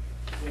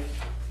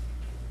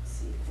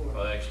 C4.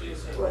 Well, actually,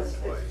 it's Well, twice.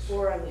 it's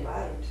 4 on the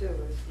bottom too.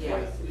 Yeah.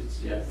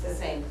 Yeah. It's the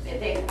same thing.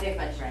 They've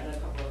mentioned a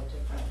couple of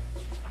different.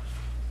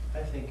 I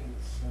think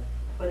it's,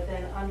 But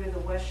then under the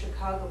West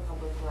Chicago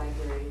Public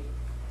Library,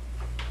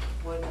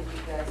 what did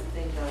you guys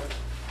think of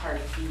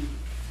Part B?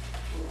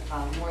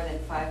 More than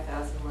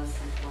 5,000, less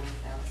than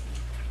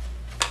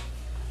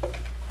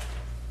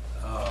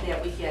 20,000.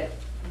 That we get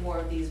more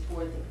of these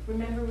board things.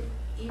 Remember,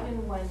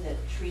 even when the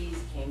trees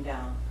came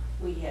down,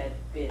 we had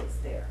bids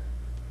there.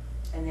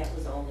 And that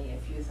was only a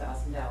few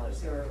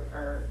 $1,000s. There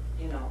are,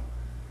 you know,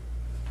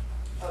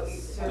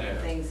 certain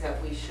Yeah. things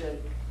that we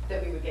should,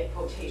 That we would get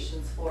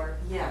quotations for.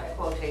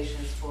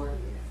 quotations for,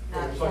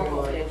 not We're talking formal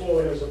about a bids.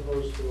 quote as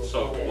opposed to a.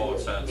 So quote.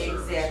 quotes on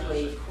services.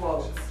 Exactly,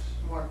 quotes,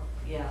 more,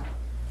 yeah,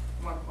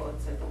 more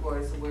quotes that the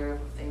board is aware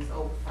of things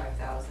over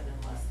 5,000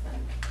 and less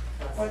than.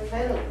 I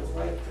kind of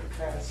like the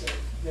concept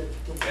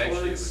that the Actually,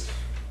 it words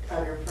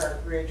under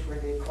Park Ridge where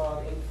they call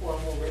it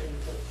informal written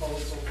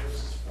proposal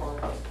versus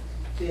formal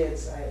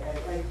bids. I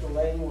like the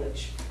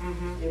language.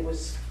 Mhm. It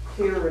was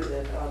clearer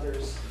than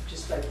others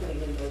just by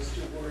putting in those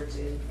two words,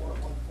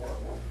 informal and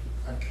formal.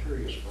 I'm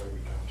curious why we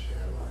don't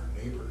have our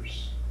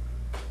neighbors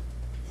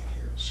in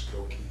here,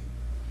 Skokie,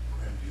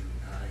 Glenview,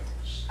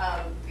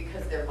 Niles.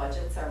 Because their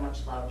budgets are much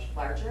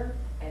larger,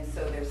 and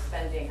so they're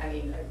spending, I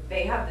mean,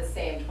 they have the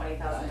same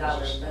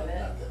 $20,000 Not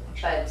limit, that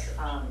much but,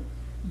 larger.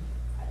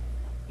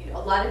 you know,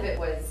 a lot of it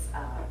was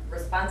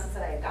responses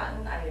that I had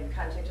gotten. I had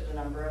contacted a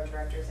number of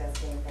directors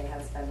asking if they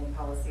had spending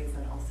policies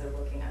and also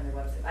looking on their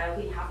website. I'll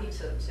be happy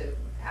to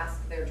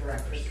ask their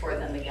directors for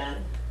them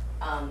again.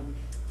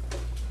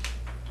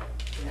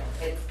 You know,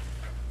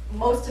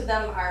 most of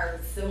them are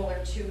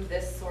similar to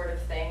this sort of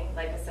thing.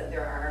 Like I said,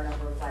 there are a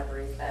number of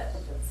libraries that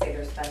say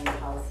their spending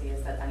policy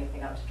is that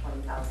anything up to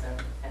 20,000,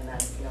 and then,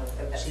 you know, if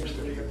that's Seems to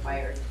legally be.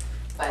 required.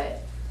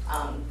 But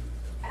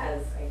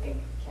as I think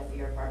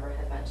Kathy or Barbara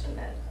had mentioned,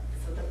 that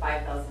so the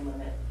 5,000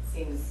 limit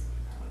seems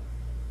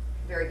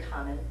very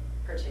common,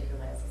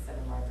 particularly as I said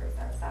in libraries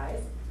our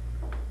size.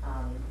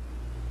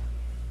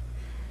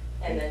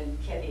 And then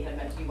Kathy had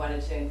mentioned you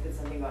wanted to include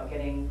something about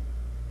getting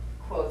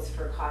quotes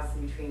for costs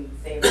in between,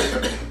 say,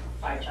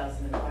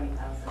 5,000 and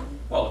 20,000.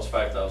 Well, it's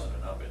 5,000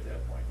 and up at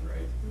that point,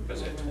 right?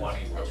 Because at 20,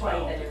 we're At 20,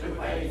 bound then to you're do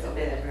required it. to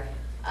bid.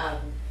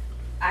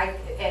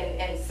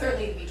 And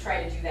certainly we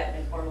try to do that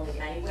informally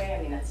anyway.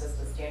 I mean, that's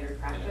just a standard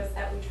practice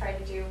that we try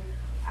to do.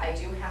 I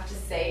do have to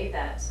say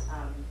that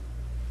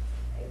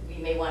we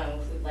may want to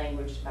include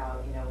language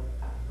about,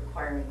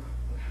 requiring,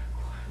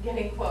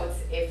 getting quotes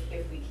if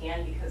we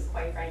can, because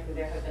quite frankly,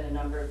 there have been a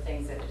number of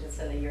things that just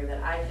in the year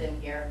that I've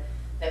been here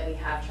that we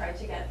have tried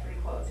to get 3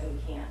 quotes and we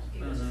can't.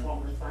 People just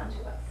won't respond to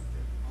us.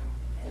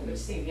 And which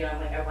seems,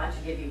 I'm like, I want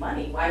to give you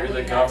money. Why You're would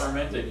the you not?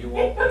 government and you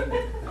won't pay me.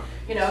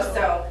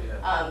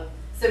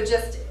 So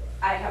just,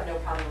 I have no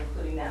problem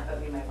including that,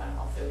 but we might want to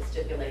also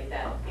stipulate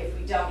that if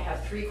we don't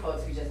have 3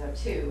 quotes, we just have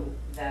 2,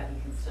 that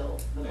we can still,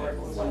 the board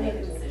will still make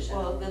a decision.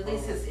 Well, at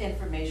least it's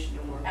information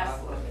to work off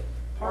of. Absolutely.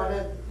 Part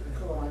of,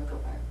 Go on, go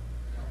back.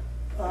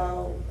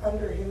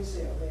 under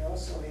Hinsdale, they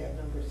also have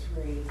number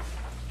 3,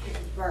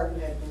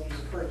 department head believes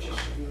a purchase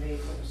should be made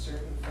from a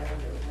certain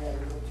vendor rather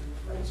than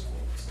through price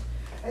quotes.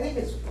 I think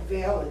it's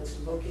valid to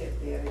look at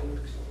that and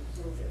to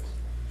improve it.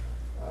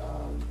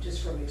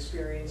 Just from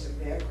experience and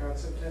background,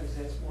 sometimes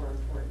that's more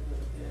important than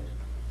a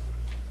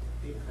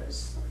bid,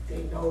 because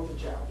they know the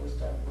job was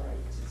done right,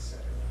 et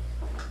cetera.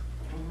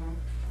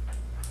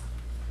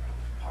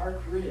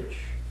 Park Ridge,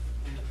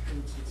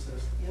 it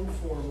says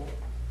informal,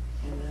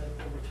 and then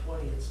over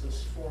 20, it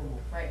says formal.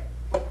 Right.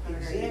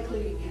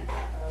 Exactly,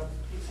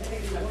 exactly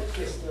what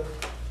is the,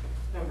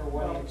 Number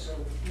 1 and 2.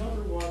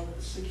 number 1,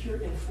 secure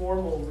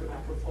informal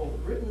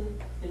written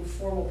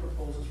informal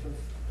proposals from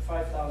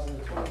 5,000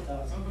 to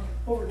 20,000.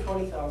 Over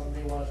 20,000,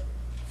 they want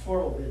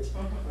formal bids.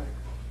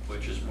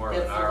 Which is more of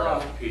an That's the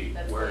law. RFP,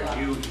 That's the where law.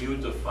 you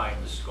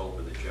define the scope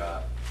of the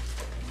job.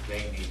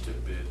 They need to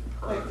bid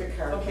Like the per.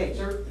 car. Okay,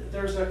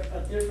 there's a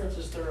difference,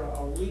 is there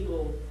a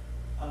legal,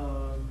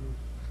 I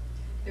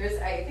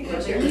think are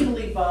that they you're-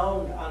 legally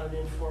bound on an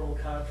informal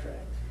contract?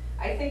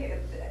 I think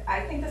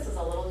this is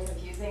a little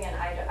confusing, and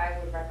I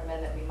would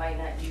recommend that we might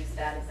not use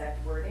that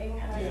exact wording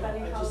in our Yeah,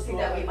 spending I just policy, thought-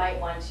 that we might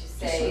want to Just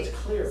so say it's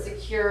clear.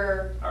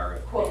 secure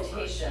RFP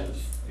quotations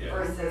versus- yeah.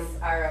 versus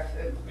RF,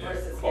 Yeah,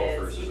 versus quote bids,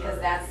 versus because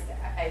RFP. that's,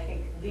 I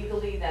think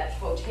legally that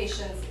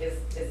quotations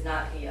is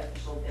not the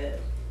official bid.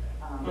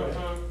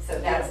 So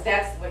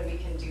that's when we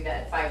can do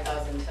that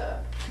 5,000 to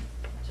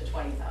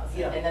 20,000.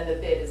 Yeah. And then the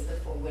bid is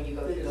when you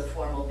go through the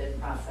formal bid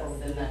process, Formal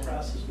and bidding then.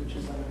 process, which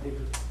is on a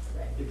bigger,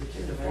 Right. bigger In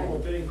the ticket. formal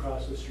bidding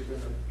process, you're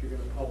gonna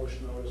publish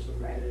notice of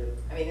the Right. bid,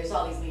 I mean, there's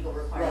all these legal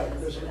Right,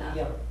 requirements there's, for that.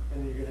 yeah, and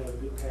then you're gonna have a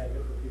big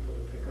packet for people to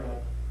pick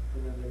up,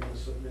 and then they're gonna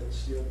submit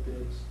sealed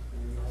bids,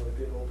 and then you'll have a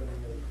bid opening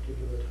at a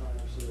particular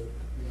time, so that,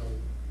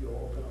 you'll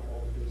open up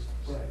all the bids at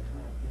the right, same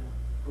time. yeah.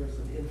 Whereas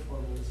an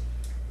informal is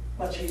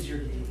much easier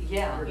to do.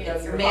 Yeah,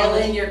 You're mail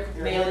in calling- your,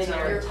 you're mail in calling-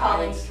 your. You're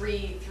calling times.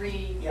 three,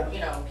 Yeah.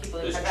 people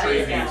that This have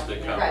tree that needs to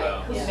come right,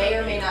 down. who Yeah. may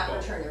or may not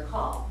return your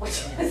call, which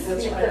is That's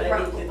the right, I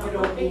problem. mean, you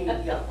don't need,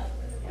 yeah,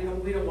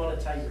 we don't want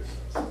to tie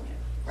yourselves.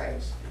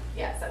 Right,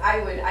 yeah, so I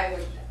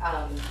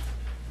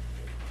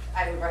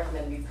would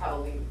recommend we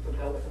probably would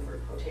go with the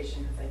word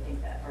quotation, because I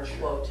think that, or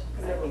quote,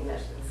 because I think that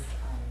is,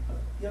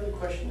 The other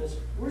question is,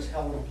 where's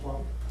Helen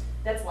Plum?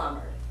 that's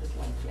Lombard, This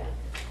one. yeah.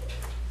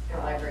 Their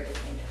library is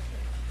named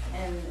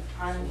And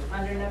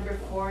under number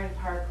 4 in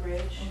Park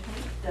Ridge,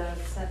 the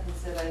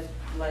sentence that I'd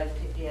like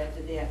to add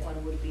to that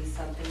one would be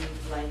something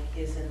like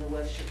is in the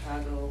West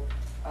Chicago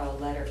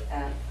letter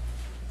F.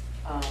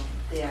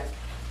 That,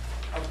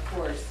 of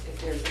course,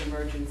 if there's an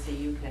emergency,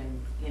 you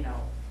can,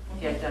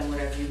 get done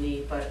whatever you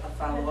need, but a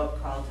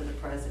follow-up call to the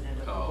president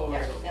of the Oh, board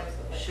yeah,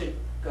 absolutely. should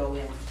go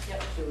in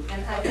Yep. too.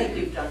 And I think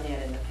you've done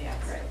that in the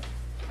past. Right,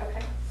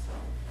 okay. So.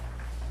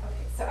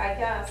 Okay, so I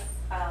guess,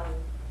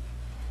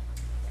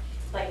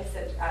 like I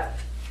said,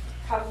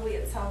 probably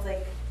it sounds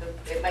like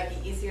it might be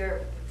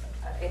easier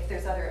if are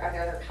there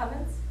other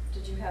comments?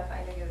 Did you have,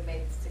 I know you had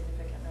made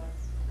significant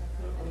notes.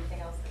 Anything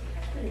else that you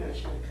have? Pretty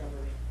much been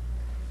covered.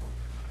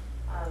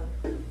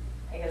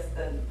 I guess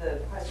the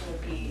question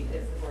would be,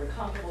 is the board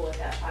comfortable with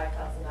that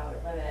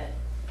 $5,000 limit?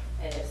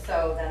 And if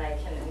so, then I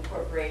can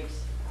incorporate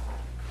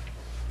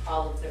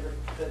all of the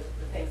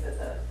things that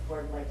the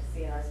board would like to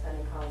see in our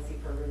spending policy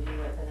for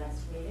review at the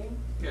next meeting.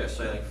 Yes,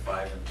 I think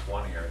 5 and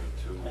 20 are the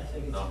I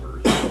think two it's.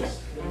 numbers.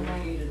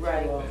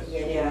 Right.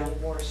 Yeah,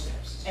 more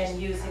steps.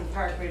 And using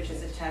Park Ridge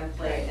as a template,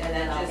 Right, and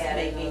then I'll just add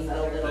in making those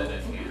the other- little, Then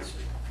it needs,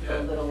 the yeah.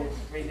 little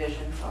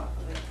revisions off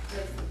of it.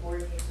 Does the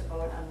board need to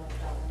vote on those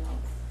dollar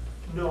amounts?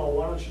 No,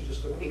 why don't you just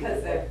approve Because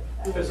it? they're.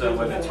 Because then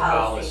when it's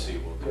policy,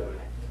 we'll do it.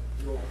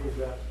 You'll approve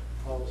that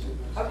policy.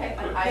 Okay.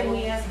 Can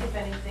we ask if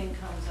anything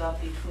comes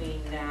up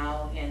between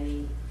now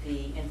and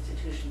the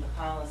institution of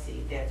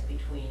policy, that's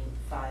between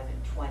 5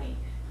 and 20?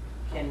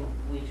 Can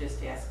we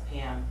just ask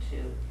Pam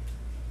to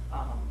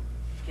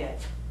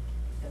get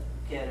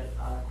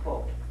a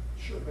quote?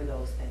 Sure. for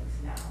those things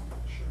now.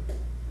 Sure.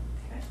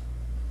 Okay.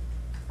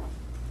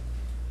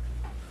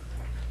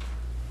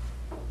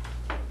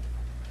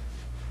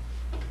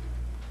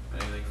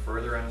 Anything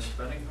further on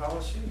spending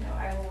policy? No,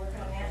 I will work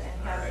on that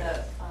and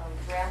have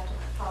the draft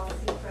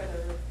policy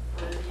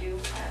for review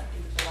at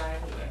the July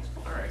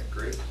meeting. All right,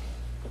 great.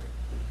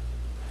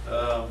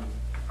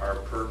 Our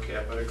per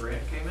capita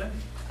grant came in?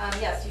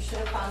 Yes, you should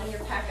have found in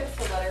your packets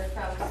the letter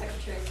from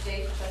Secretary of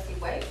State Jesse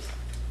White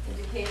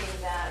indicating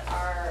that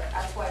our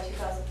FY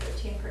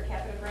 2013 per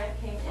capita grant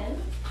came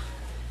in.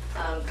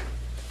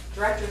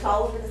 Directors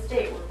all over the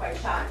state were quite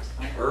shocked.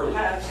 Early.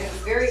 It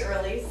was very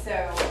early, so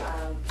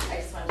I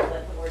just wanted to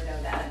let the board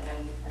know that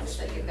and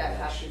that you've got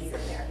copies in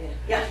there.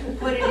 Yeah.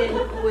 Put it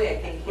in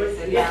quick in case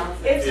it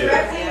bounces. It's Yeah.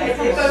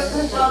 directly, it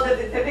goes, well, the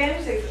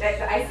advantage is,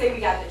 I say we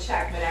got the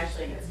check, but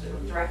actually it's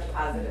direct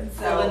deposited,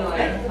 so.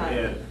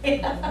 Illinois.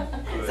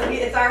 So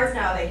it's ours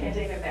now, they can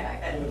take it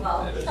back, and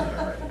well. That is all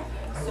right.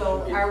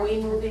 So are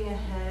we moving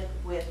ahead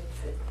with,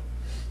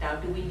 now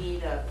do we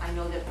need I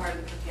know that part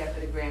of the per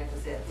capita grant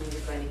was that we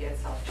were going to get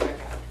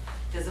self-checkout.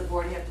 Does the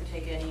board have to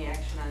take any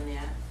action on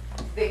that?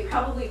 They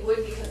probably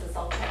would because the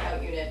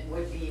self-checkout unit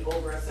would be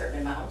over a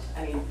certain amount,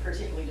 I mean,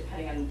 particularly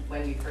depending on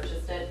when we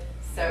purchased it.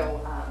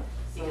 So,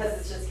 because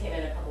it just came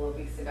in a couple of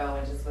weeks ago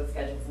and just with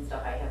schedules and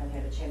stuff, I haven't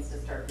had a chance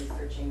to start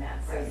researching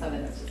that. So Right. some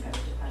of this is going to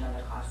depend on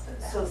the cost of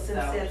that. So since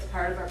that's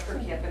part of our per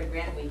capita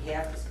grant, we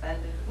have to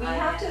spend it We on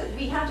have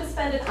that? to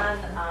spend it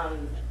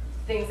on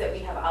things that we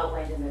have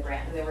outlined in the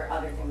grant, and there were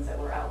other things that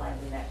were outlined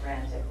in that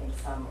grant, I think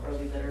some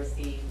early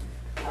literacy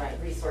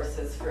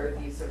resources for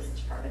the youth services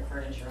department, for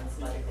insurance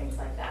and other things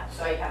like that.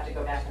 So I have to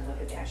go back and look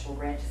at the actual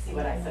grant to see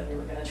what I said we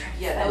were gonna try to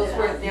Yeah, spend those it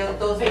were, on.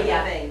 those But are the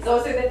yeah, things.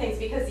 those are the things,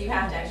 because you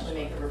have to actually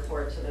make a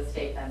report to the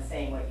state then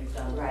saying what you've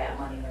done with Right. that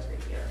money every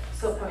year.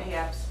 So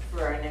perhaps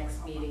for our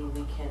next meeting,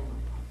 we can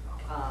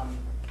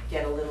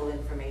get a little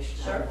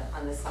information Sure.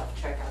 on the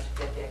self-checkout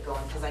to get that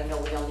going, because I know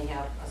we only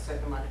have a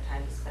certain amount of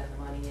time to spend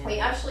the money in. We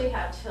actually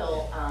have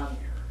till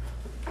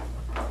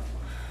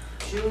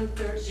June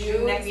third,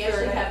 June, next we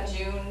actually third. have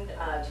June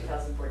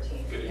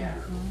 2014. Good. Yeah.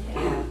 Yeah.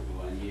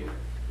 1 year.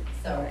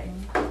 So,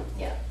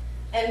 yeah.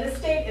 And the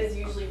state is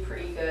usually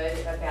pretty good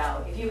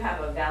about, if you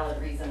have a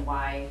valid reason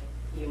why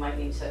you might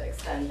need to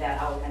extend that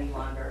out any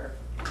longer,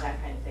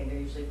 that kind of thing, they're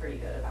usually pretty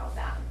good about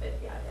that. But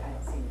yeah, I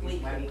don't see a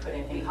reason why we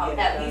couldn't we encumber,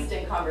 get it at done. least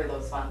encumber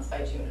those funds by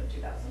June of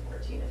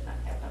 2014, if not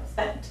have them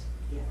spent.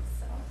 Yes.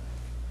 So,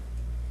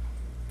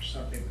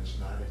 Something that's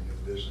not in your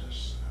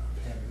business,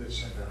 Pam, you had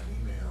sent out an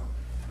email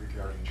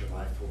regarding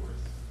July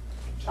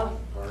 4th. Oh.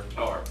 Park.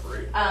 Oh, our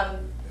parade.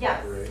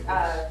 yes, Parade.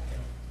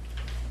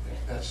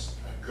 That's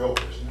a go,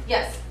 isn't it?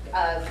 yes,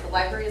 the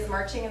library is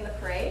marching in the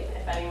parade.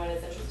 If anyone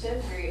is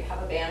interested, we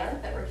have a banner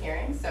that we're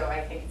carrying, so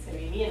I think it's gonna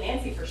be me and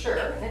Nancy for sure.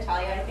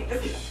 Natalia, I think,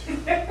 is gonna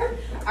be there.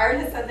 Art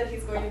has said that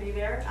he's going to be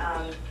there.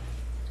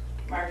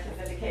 Mark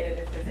has indicated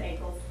if his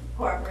ankles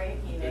cooperate,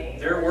 he may.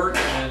 They're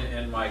working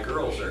and my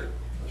girls are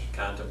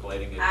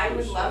contemplating it. I too,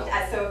 would so- love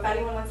to, so if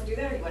anyone wants to do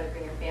that, or you wanna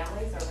bring your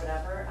families or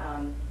whatever,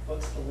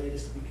 What's the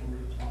latest we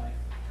can reply?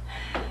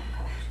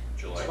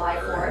 July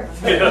 4th.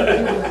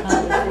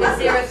 Is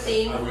there a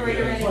theme for it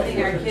or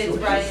anything? Are kids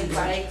riding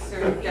bikes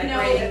or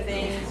decorating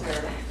things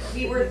or?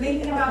 We were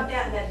thinking about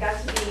that, and that got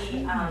to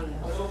be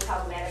a little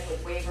problematic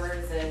with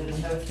waivers and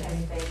those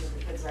kinds of things with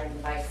the kids riding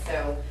the bike.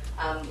 So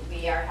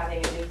we are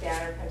having a new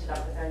banner printed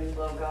up with our new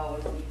logo,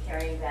 and we'll be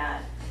carrying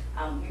that.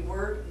 We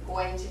were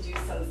going to do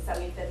some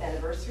 75th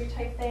anniversary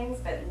type things,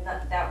 but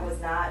that was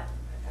not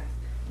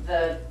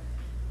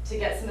to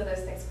get some of those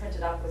things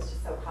printed up was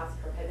just so cost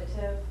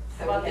prohibitive.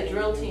 How about the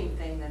drill team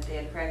thing that they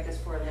had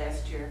practiced for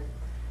last year?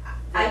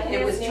 I can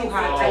It was ask too Nancy.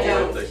 hot I to know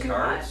do. it was The too hot,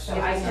 cards? so It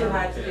I was can- too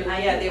hot to do. I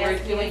Yeah, can they were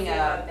ask doing Nancy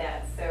about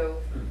that. So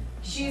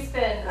she's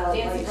been, Well,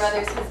 Nancy like-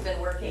 Brothers has been It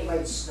working.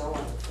 might snow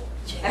on the 4th.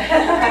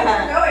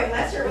 Going,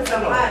 last year was so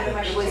hot. It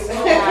might It be was too so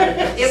hot.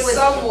 hot. It was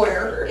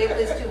Somewhere. It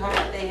was too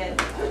hot.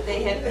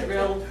 They had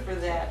drilled for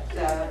that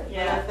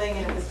Yeah. little thing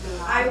and it was too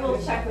hot. I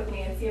will check with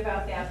Nancy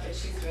about that, but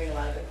she's doing a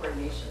lot of the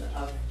coordination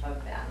of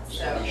that,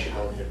 So we should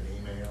all get an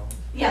email.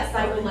 Yes,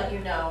 I will let you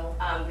know,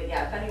 but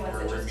yeah, if anyone's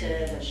Where we're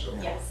interested, meeting, so-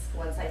 yes,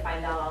 once I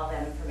find out all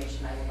that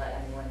information, I will let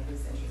anyone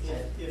who's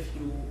interested. If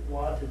you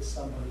wanted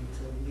somebody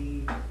to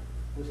lead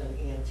with an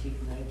antique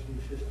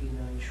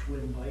 1959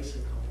 Schwinn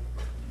bicycle,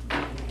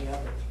 you can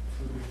have it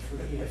for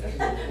the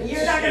afternoon.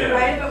 You're not gonna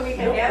ride it, but we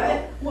can have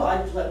it? Well,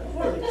 I'd let,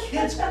 or the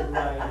kids could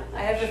ride it.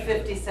 I have a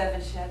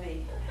 57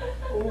 Chevy.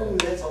 Ooh,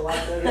 that's a lot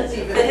better. That's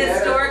The even better.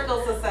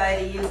 Historical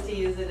Society used to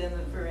use it in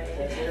the parade.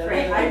 That's better.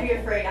 Afraid, I'd be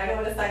afraid, I don't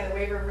wanna sign the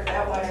waiver for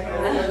that one.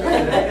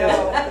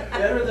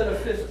 Better than a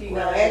 59.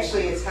 Well,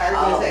 actually, it's hard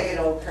to take an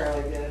old car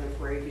like that in a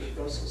parade because you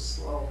go so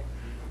slow.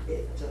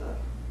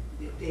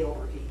 They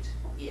overheat.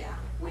 Yeah,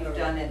 we've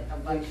done it a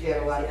bunch of We've years.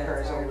 had a lot of yeah, cars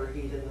it's hard.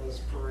 overheat in those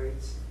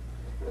parades.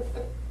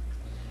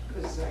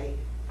 Because I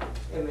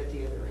am at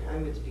the other,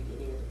 I'm at the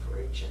beginning of the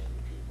parade checking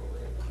people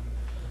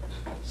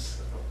in.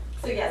 So,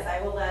 So yes,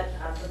 I will let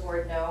the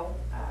board know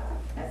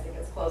as it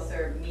gets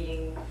closer,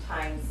 meeting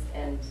times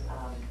and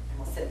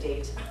we'll set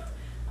date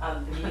The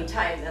meeting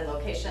time and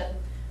location,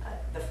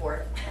 the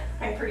 4th,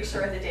 I'm pretty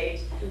sure of the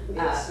date.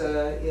 It's,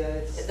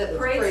 it's. The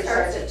parade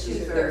starts at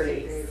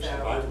 2:30, The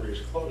so library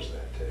is closed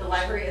that day. the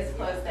library is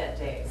closed that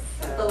day,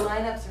 so. The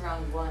lineup's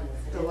around 1,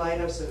 The isn't it?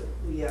 lineups,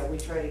 yeah, we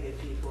try to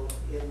get people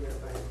in there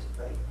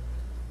by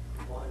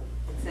 1.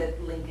 It's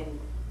at Lincoln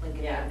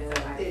Yeah, Avenue,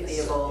 so It's,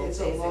 Theobald, it's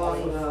a basically.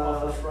 long,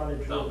 Off of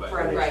frontage Down road. by-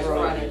 frontage Right,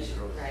 road. frontage,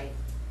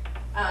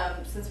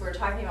 right. Since we're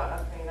talking about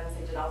upcoming events,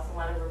 I did also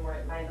want to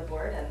remind the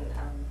board and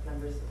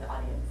members of the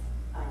audience.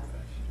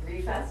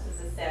 Refest is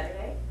this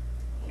Saturday,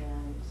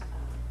 and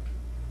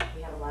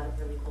we have a lot of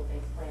really cool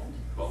things planned.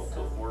 12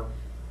 till 4?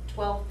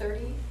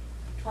 12:30?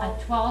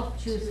 12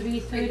 to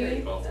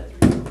 3:30, 12 to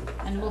 3.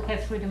 and we'll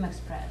have Freedom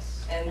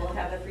Express. And we'll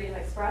have the Freedom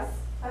Express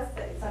Fest,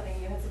 that's something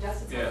you had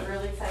suggested, so Yeah. we're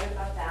really excited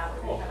about that.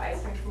 We're Cool. gonna have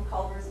ice cream from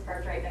Culver's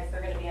parked right next,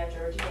 they're gonna be at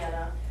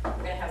Georgiana. We're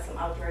gonna have some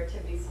outdoor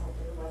activities, so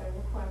hopefully the weather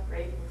will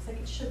cooperate, it looks like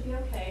it should be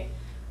okay.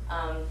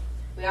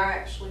 We are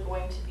actually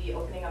going to be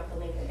opening up the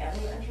Lincoln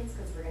Avenue entrance,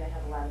 because we're gonna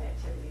have a lot of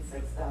activities,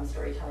 like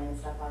storytelling and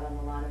stuff out on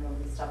the lawn, and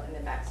moving stuff in the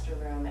Baxter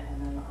room, and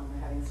then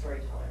we're having a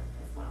storyteller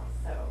as well,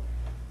 so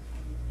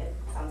it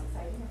sounds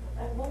exciting.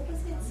 What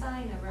was that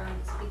sign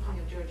around, speaking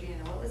of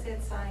Georgiana, what was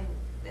that sign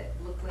that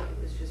looked like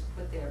it was just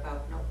put there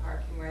about no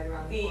parking right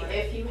around the corner?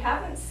 If you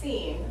haven't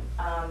seen,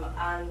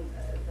 on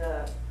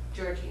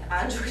Georgiana.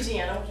 on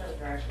Georgiana, whichever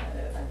direction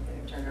it is, I'm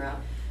getting turned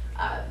around,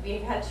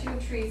 we've had 2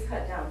 trees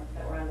cut down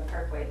that were on the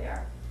parkway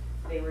there.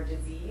 They were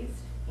diseased,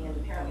 and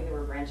apparently there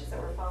were branches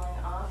that were falling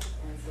off,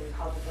 and so we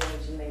called the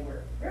village, and they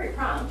were very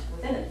prompt,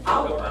 within an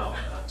hour,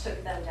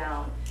 took them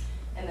down.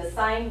 And the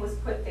sign was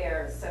put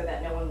there so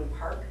that no one would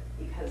park,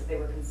 because they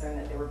were concerned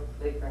that there were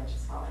big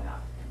branches falling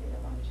off, and they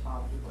didn't want it to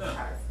fall on people's Yeah.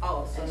 cars.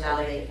 Oh, so Until now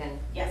they can,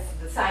 Yes,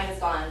 the sign is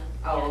gone.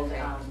 Oh, and,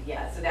 okay.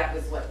 Yeah, so that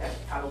was that's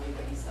probably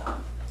what you saw,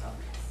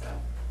 so.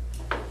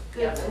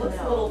 good Yeah, to it looks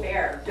a know. little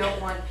bare.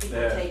 Don't want people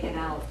Yeah. taken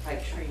out by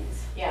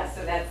trees. Yeah,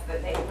 so that's,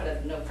 they put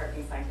a no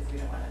parking sign because we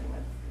don't want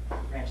anyone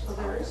branches Well,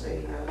 falling. there is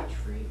a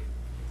tree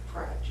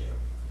project,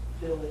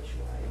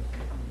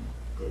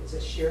 village-wide. It's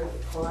a share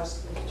the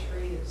cost of the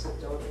tree, it's a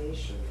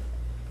donation.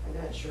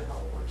 I'm not sure how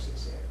it works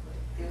exactly.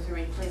 There's a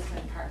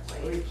replacement A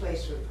parkway.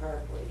 replacement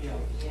parkway. Yeah.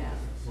 Yeah.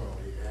 Well,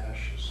 the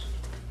ashes.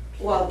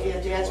 Well, yeah,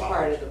 that's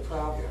part of the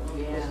problem,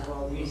 Yeah. because of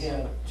all We these.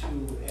 had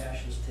 2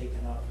 ashes taken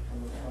out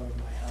from the front of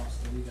my house,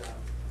 and we got,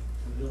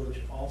 the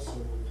village also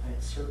will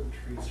plant certain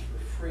trees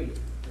for free,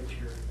 which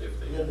are If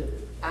they-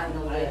 limited. On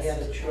the I had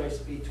a list. choice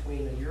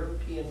between a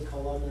European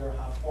columnar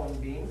hawthorn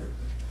bean.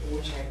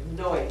 Which I have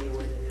no idea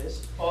what it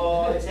is.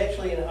 Oh, it's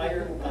actually an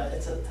iron,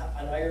 it's an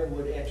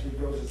ironwood actually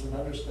grows as an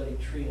understudy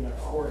tree in our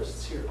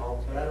forests here.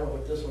 But I don't know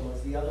what this one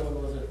was. The other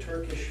one was a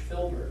Turkish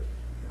filbert.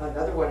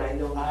 Another one I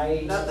know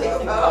I- nothing A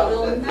about.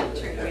 little nut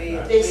tree.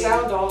 They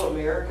sound all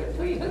American.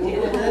 We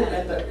Googled it,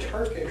 and the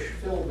Turkish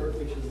filbert,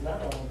 which is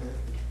not all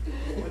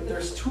American. But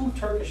there's 2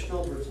 Turkish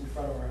filberts in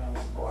front of our house.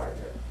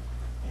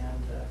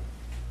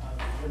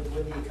 And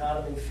when the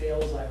economy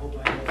fails, I hope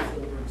I have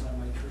filberts on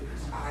my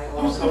trees. I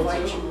also like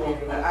you,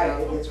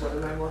 it's one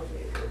of my more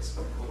favorites.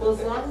 Well, as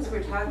long as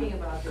we're talking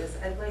about this,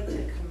 I'd like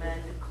to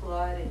commend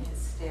Claude and his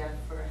staff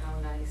for how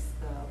nice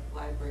the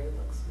library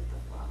looks with the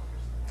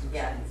flowers.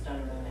 Yeah, he's done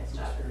a really nice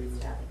job That's with his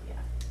very job, yeah.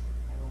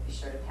 I will be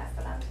sure to pass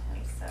that on to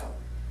him, so,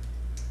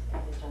 yeah,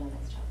 he's done a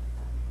nice job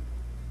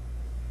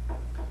with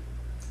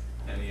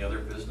that. Any other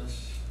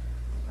business?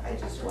 I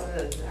just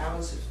wanted to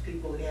announce, if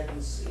people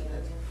hadn't seen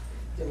it,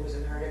 there was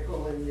an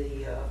article in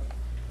the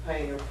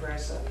Pioneer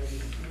Press on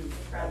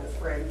the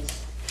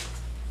Friends.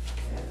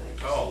 And I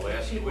just- Oh,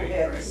 last People week,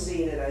 hadn't right?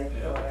 seen it, I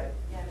Yeah. thought,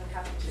 Yeah, no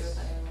copy too, if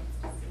anyone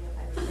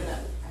wants to see it.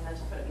 I meant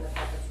to put it in the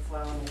packets as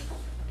well, and it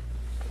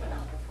went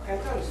out before. I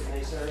thought it was a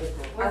nice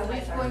article. Are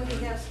we going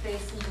to have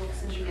Space and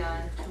Books and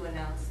Beyond to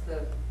announce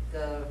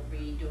the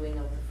redoing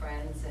of the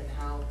Friends and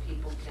how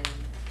people can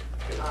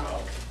Get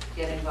involved.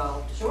 get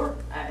involved? Sure,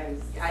 as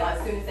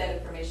soon as that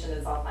information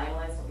is all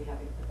finalized, we'll be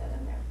happy to put that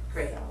in there.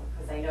 Great.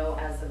 Because I know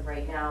as of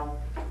right now,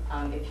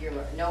 if you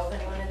know of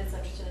anyone that is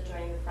interested in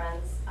joining the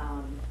Friends,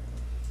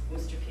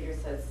 Mr.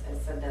 Peters has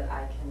said that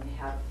I can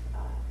have,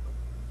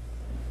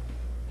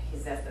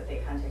 he's asked that they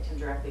contact him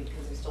directly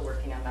because they're still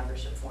working on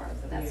membership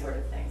forms and that sort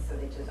of thing. So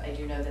I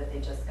do know that they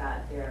just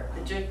got their.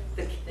 The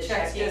the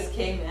checks checking- just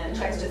came in. The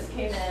checks just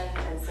came in,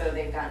 and so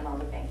they've gotten all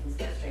the banking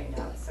stuff straightened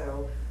out.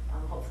 So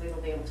hopefully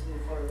they'll be able to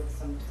move forward with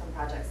some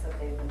projects that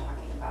they've been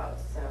talking about.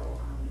 So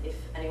if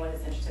anyone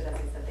is interested, as I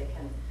said, they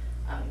can,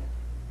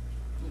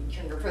 you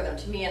can refer them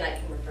to me, and I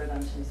can refer them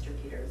to Mr.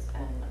 Peters.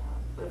 And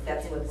But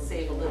that's that's what what we'll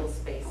save a do. little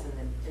space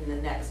in the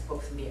next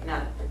Books and Beyond,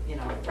 not, you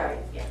know. Right,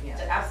 yeah,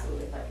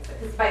 absolutely, like I said,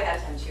 because by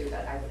that time too,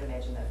 that I would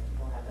imagine that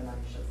we'll have the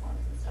membership forms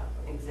and stuff.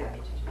 but we'll be happy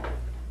to do that.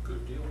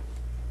 Good deal.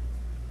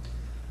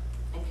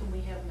 And can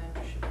we have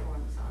membership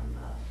forms on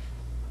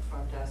the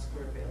front desk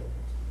or available?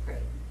 Great.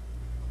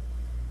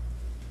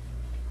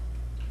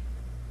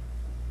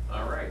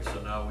 All right,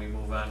 so now we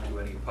move on to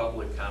any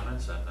public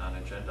comments on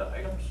non-agenda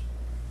items.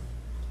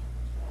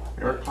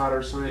 Eric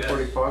Potter, Sign Yes.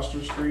 40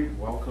 Foster Street,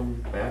 welcome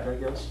back, I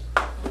guess.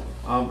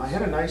 I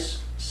had a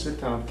nice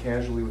sit-down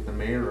casually with the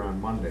mayor on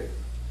Monday.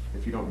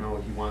 If you don't know,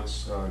 he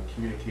wants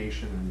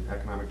communication and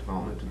economic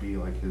development to be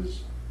like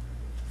his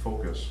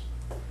focus.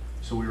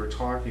 So we were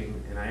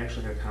talking, and I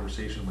actually had a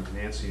conversation with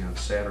Nancy on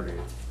Saturday,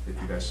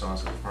 if you guys saw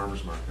us at the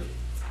farmer's market.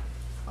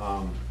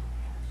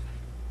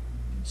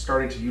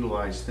 Starting to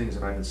utilize things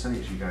that I've been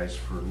sending to you guys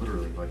for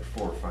literally like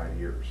 4 or 5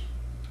 years.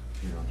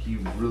 You know, he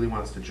really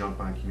wants to jump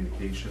on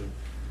communication,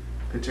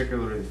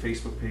 particularly the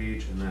Facebook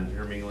page, and then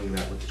intermingling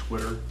that with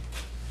Twitter,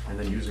 and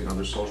then using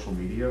other social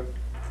media.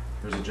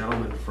 There's a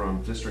gentleman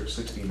from District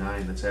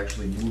 69 that's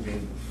actually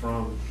moving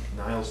from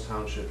Niles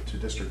Township to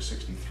District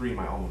 63,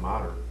 my alma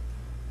mater.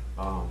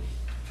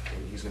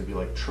 He's gonna be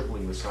like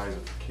tripling the size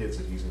of the kids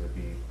that he's gonna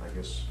be, I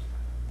guess,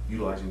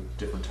 utilizing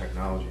different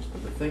technologies.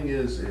 But the thing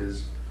is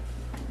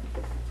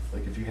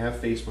like if you have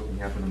Facebook and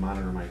you happen to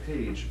monitor my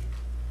page,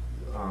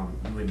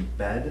 you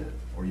embed,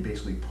 or you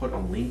basically put a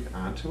link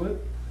onto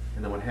it,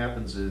 and then what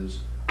happens is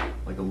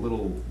like a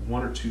little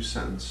 1 or 2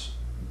 sentence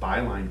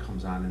byline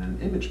comes on and an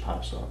image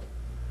pops up.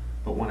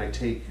 But when I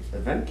take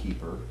Event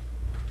Keeper,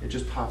 it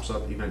just pops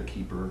up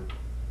eventkeeper,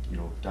 you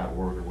know,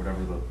 .org or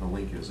whatever the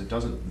link is. It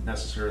doesn't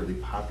necessarily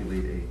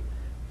populate a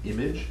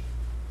image,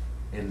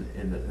 and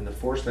the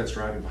force that's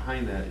driving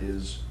behind that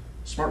is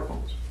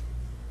smartphones.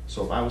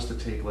 So if I was to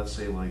take, let's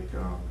say, like,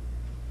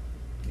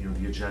 you know,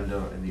 the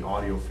agenda and the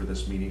audio for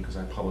this meeting, because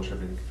I publish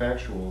everything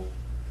factual,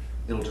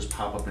 it'll just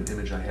pop up an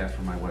image I have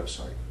from my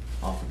website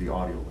off of the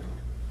audio link.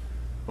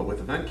 But with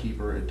Event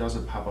Keeper, it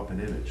doesn't pop up an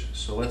image.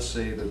 So let's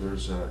say that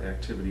there's an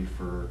activity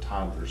for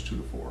toddlers 2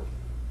 to 4,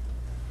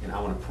 and I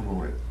want to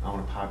promote it. I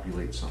want to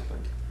populate something.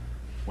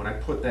 When I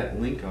put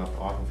that link up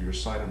off of your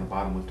site on the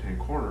bottom left-hand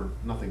corner,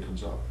 nothing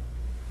comes up.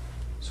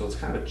 So it's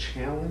kind of a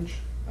challenge,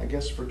 I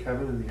guess, for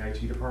Kevin in the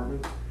IT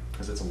department,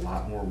 because it's a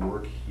lot more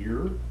work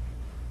here.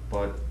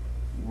 But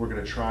we're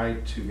going to try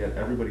to get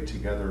everybody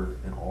together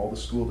in all the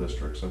school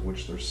districts, of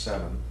which there's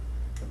 7,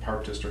 the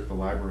Park District, the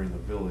library, and the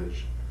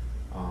village.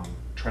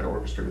 Try to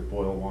orchestrate with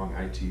Boyle Wong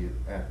IT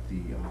at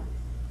the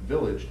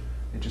village,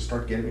 and just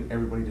start getting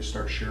everybody to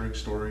start sharing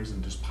stories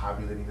and just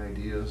populating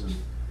ideas. And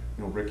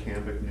you know, Rick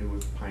Hambick knew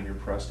with Pioneer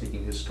Press,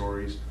 taking his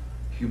stories,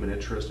 human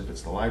interest. If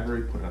it's the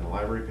library, put it on the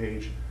library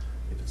page.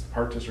 If it's the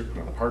Park District, put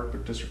it on the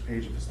Park District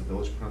page. If it's the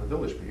village, put it on the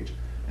village page.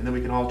 And then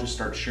we can all just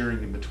start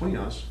sharing in between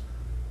us,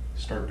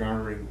 start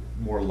garnering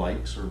more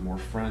likes or more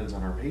friends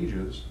on our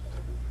pages,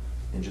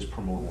 and just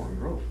promote more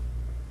growth.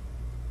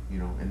 You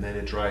know, and then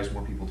it drives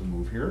more people to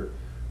move here,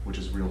 which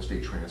is real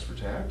estate transfer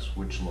tax,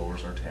 which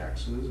lowers our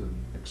taxes, and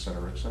et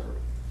cetera, et cetera.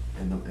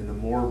 And the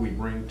more we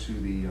bring to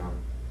the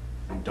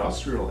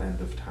industrial end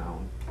of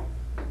town,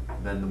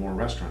 then the more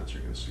restaurants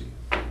you're gonna see.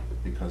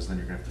 Because then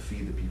you're gonna have to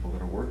feed the people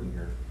that are working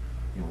here,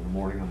 you know, in the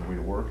morning on the way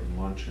to work, and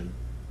lunch, and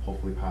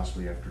hopefully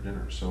possibly after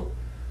dinner. So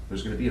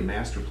there's gonna be a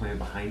master plan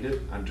behind it.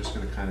 I'm just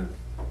gonna kind of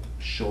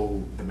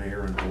show the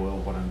mayor and Boyle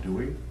what I'm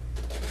doing.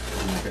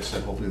 And like I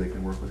said, hopefully they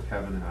can work with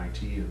Kevin and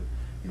IT and,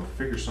 you know,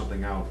 figure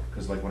something out.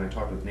 Because like when I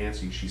talked with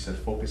Nancy, she said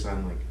focus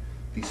on like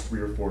these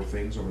 3 or 4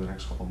 things over the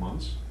next couple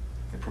months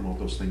and promote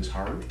those things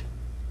hard.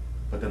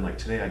 But then like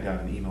today I got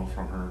an email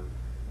from her,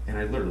 and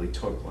I literally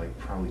took like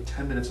probably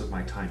 10 minutes of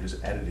my time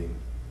just editing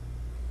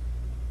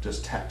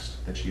just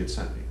text that she had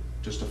sent me,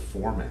 just to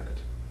format it.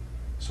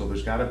 So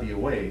there's gotta be a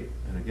way,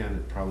 and again,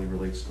 it probably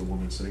relates to the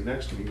woman sitting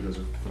next to me who does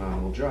a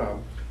phenomenal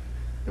job,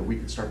 that we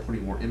can start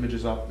putting more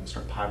images up and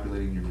start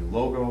populating your new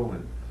logo,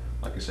 and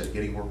like I said,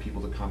 getting more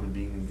people to come and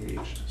being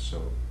engaged.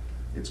 So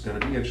it's gonna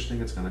be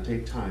interesting, it's gonna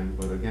take time,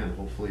 but again,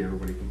 hopefully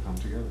everybody can come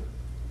together.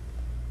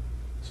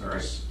 So All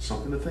right. just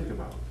something to think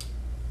about.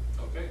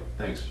 Okay,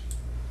 Thanks.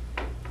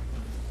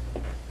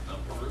 No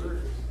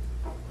further?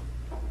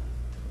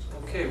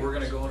 Okay, we're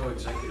gonna go into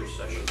executive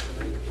session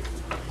tonight.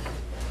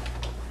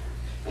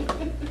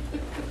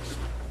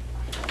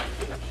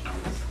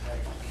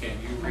 Can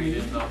you read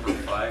in number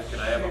 5? Can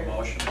I have a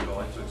motion to go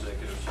into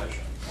executive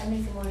session? I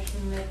make a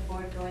motion that the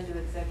board go into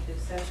executive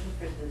session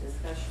for the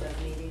discussion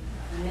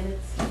of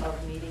minutes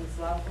of meetings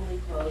lawfully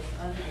closed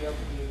under the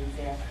Open Meetings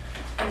Act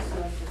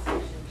pursuant to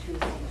section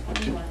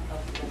 2C21 of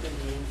the Open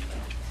Meetings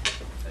Act.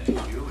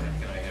 Thank you,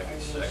 and can I have I a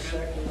will second?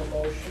 second the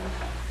motion.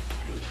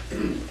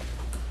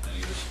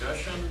 Any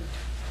discussion?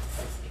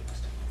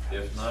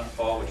 If not,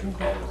 Paul, would you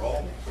call the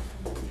roll?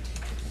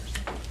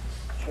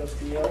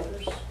 Trustee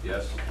Elders?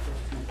 Yes?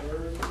 Trustee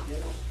Byrd?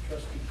 Yes.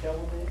 Trustee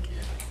Kellerman?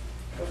 Yes.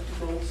 Trustee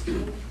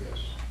Goldstein? Yes.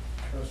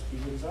 Trustee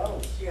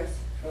Gonzalez? Yes.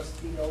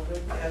 Trustee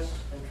Novak? Yes.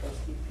 And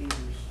Trustee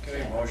Peters?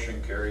 Okay,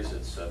 motion carries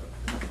at 7.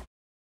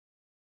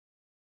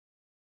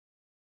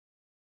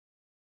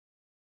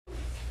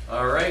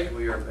 All right,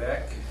 we are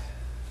back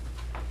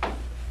at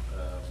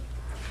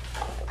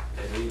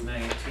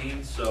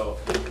 8:19. So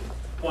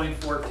point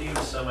 14,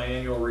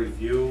 semi-annual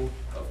review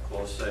of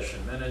closed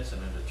session minutes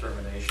and a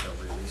determination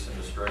of release and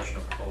destruction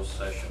of closed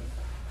session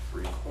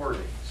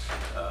recordings.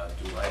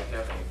 Do I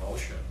have a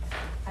motion?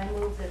 I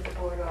move that the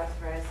board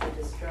authorize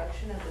the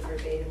destruction of the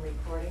verbatim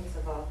recordings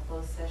of all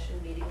closed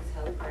session meetings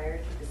held prior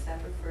to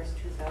December 1st,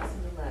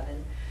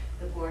 2011.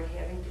 The board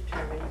having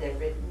determined that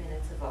written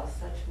minutes of all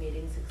such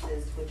meetings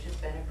exist which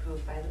have been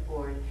approved by the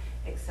board,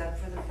 except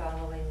for the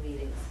following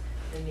meetings: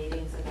 the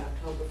meetings of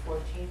October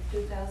 14th,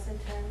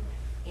 2010,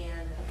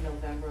 and of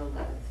November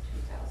 11th,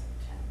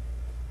 2010.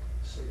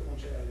 So I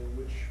want you to add in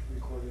which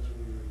recordings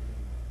will be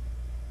retained.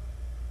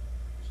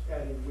 Just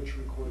add in which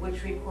recordings.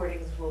 Which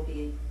recordings will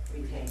be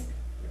retained?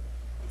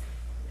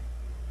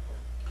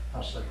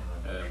 I'll second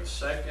that. And a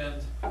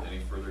second, any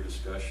further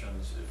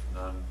discussions? If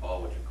none,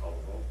 Paul, would you call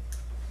the vote?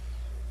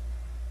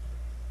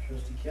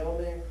 Trustee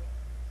Calmack,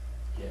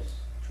 Yes.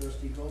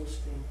 trustee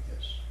Goldstein,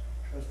 Yes.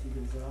 trustee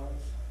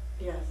Gonzalez,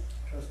 Yes.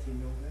 trustee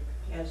Novick,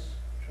 Yes.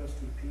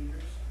 trustee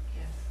Peters,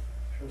 Yes.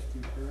 trustee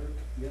Berg,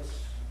 yes,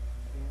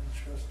 and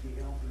trustee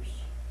Albers.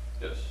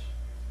 Yes.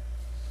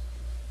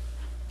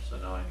 So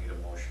now I need a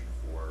motion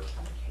for,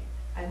 Okay.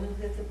 I move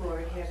that the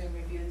board, having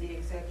reviewed the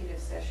executive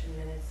session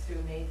minutes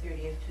through May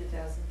 30th,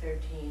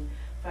 2013,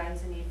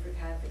 finds the need for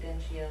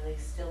confidentiality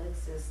still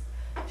exists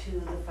to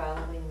the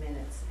following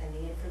minutes, and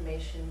the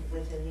information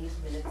within these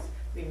minutes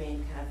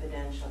remain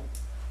confidential.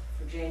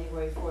 For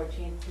January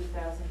 14th,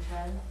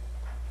 2010,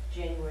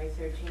 January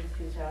 13th,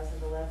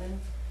 2011,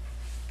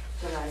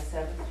 July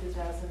 7th,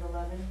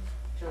 2011,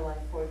 July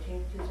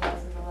 14th,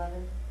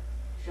 2011,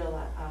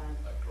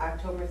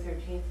 October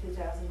 13th,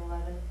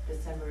 2011,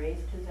 December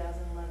 8th,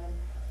 2011,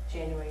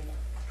 January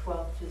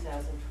 12th,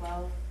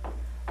 2012,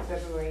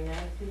 February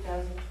 9th,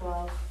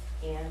 2012,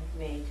 and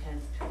May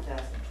 10th,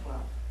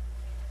 2012.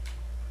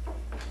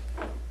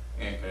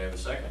 and can I have a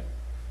second?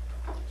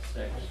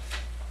 Second.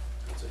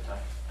 It's a tie.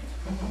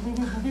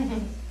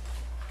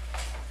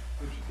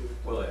 Would you do it?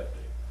 We'll have to.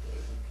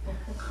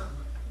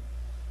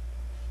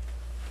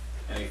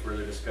 Any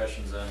further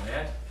discussions on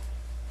that?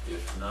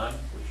 If none,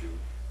 would you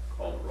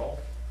call the roll?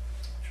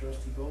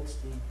 Trustee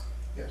Goldstein,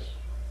 Yes.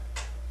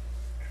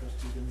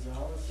 trustee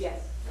Gonzalez.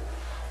 Yes.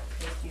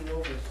 Trustee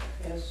Novick.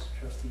 Yes.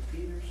 Trustee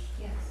Peters,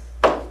 Yes.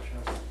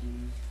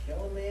 trustee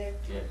Calmack,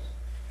 Yes.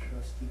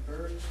 trustee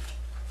Berg,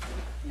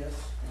 yes,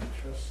 and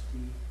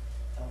trustee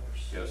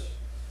Albers. Yes.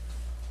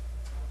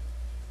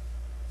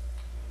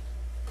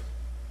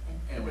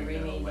 for And the we've got the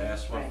remaining,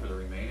 last one right. for the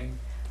remaining?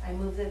 I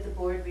move that the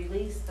board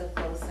release the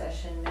closed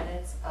session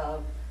minutes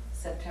of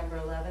September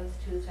 11th,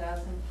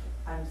 2000,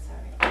 I'm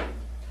sorry,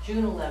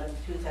 June 11th,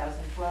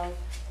 2012,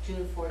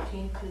 June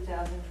 14th,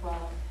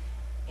 2012,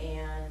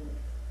 and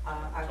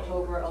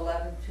October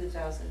 11th,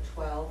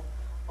 2012,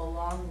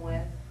 along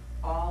with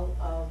all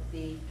of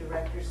the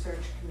Director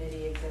Search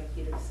Committee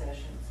executive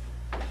sessions,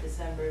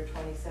 December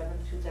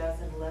 27th,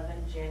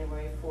 2011,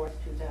 January 4th,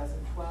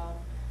 2012,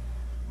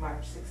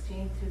 March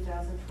 16th,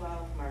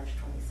 2012, March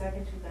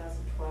 22nd,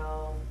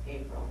 2012,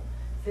 April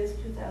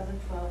 5th,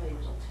 2012,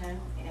 April 10th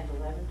and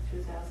 11th,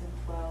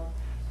 2012,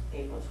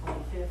 April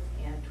 25th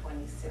and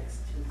 26th,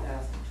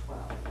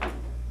 2012.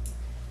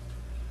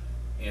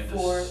 And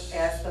For, this-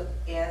 as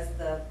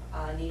the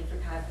need for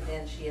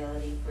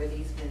confidentiality for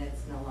these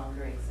minutes no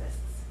longer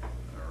exists.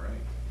 All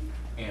right.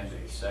 And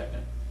a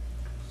second,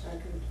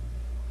 Second.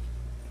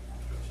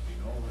 trustee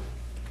Noel.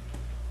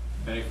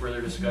 Any further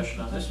discussion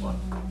on this one?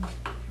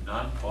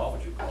 None, Paul,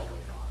 would you call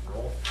the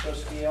roll?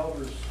 Trustee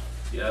Albers,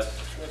 Yes.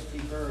 trustee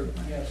Berg,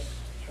 yes,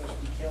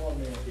 trustee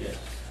Calmack. Yes.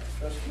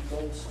 Trustee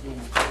Goldstein,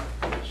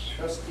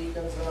 trustee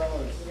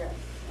Gonzalez. Yes.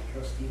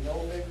 Trustee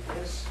Novick,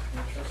 Yes.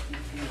 and trustee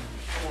Peters.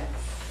 Yes.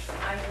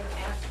 I would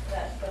ask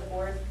that the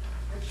board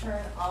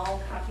return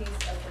all copies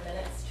of the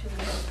minutes to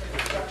me for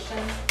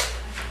destruction.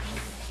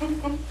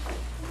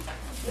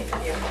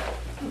 Thank you.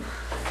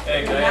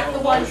 Hey, can I have Not a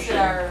the ones motion?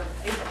 that are,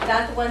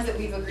 not the ones that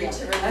we've agreed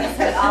to release,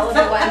 but all of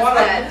the ones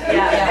that,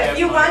 Yeah. if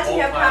you want to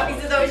have Whole pile.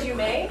 copies of those, you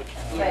may,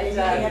 but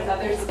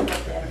others,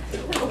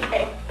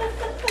 okay.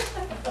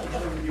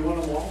 You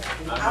want them all?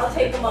 I'll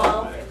take them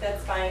all, if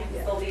that's fine,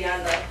 they'll be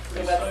on the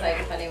website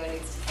if anyone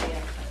needs to see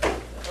them.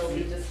 They'll be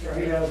We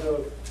destroyed. have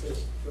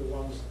the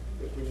ones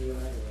that we need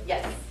anyway.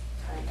 Yes.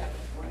 I got it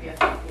for you.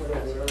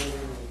 Whatever we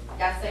need.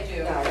 Yes, I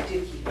do. No, I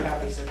did keep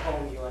copies at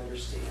home, you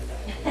understand.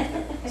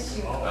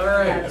 All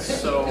right,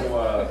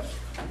 so,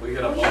 we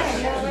got a motion.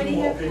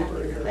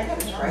 I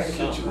haven't tried to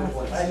get you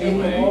one. I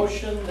need a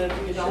motion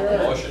that we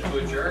adjourn. Motion to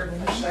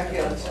adjourn,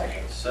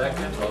 Second.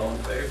 second, all in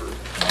favor?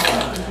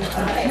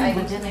 Okay, I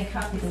need to make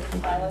copies of the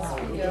files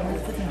for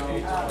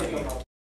you.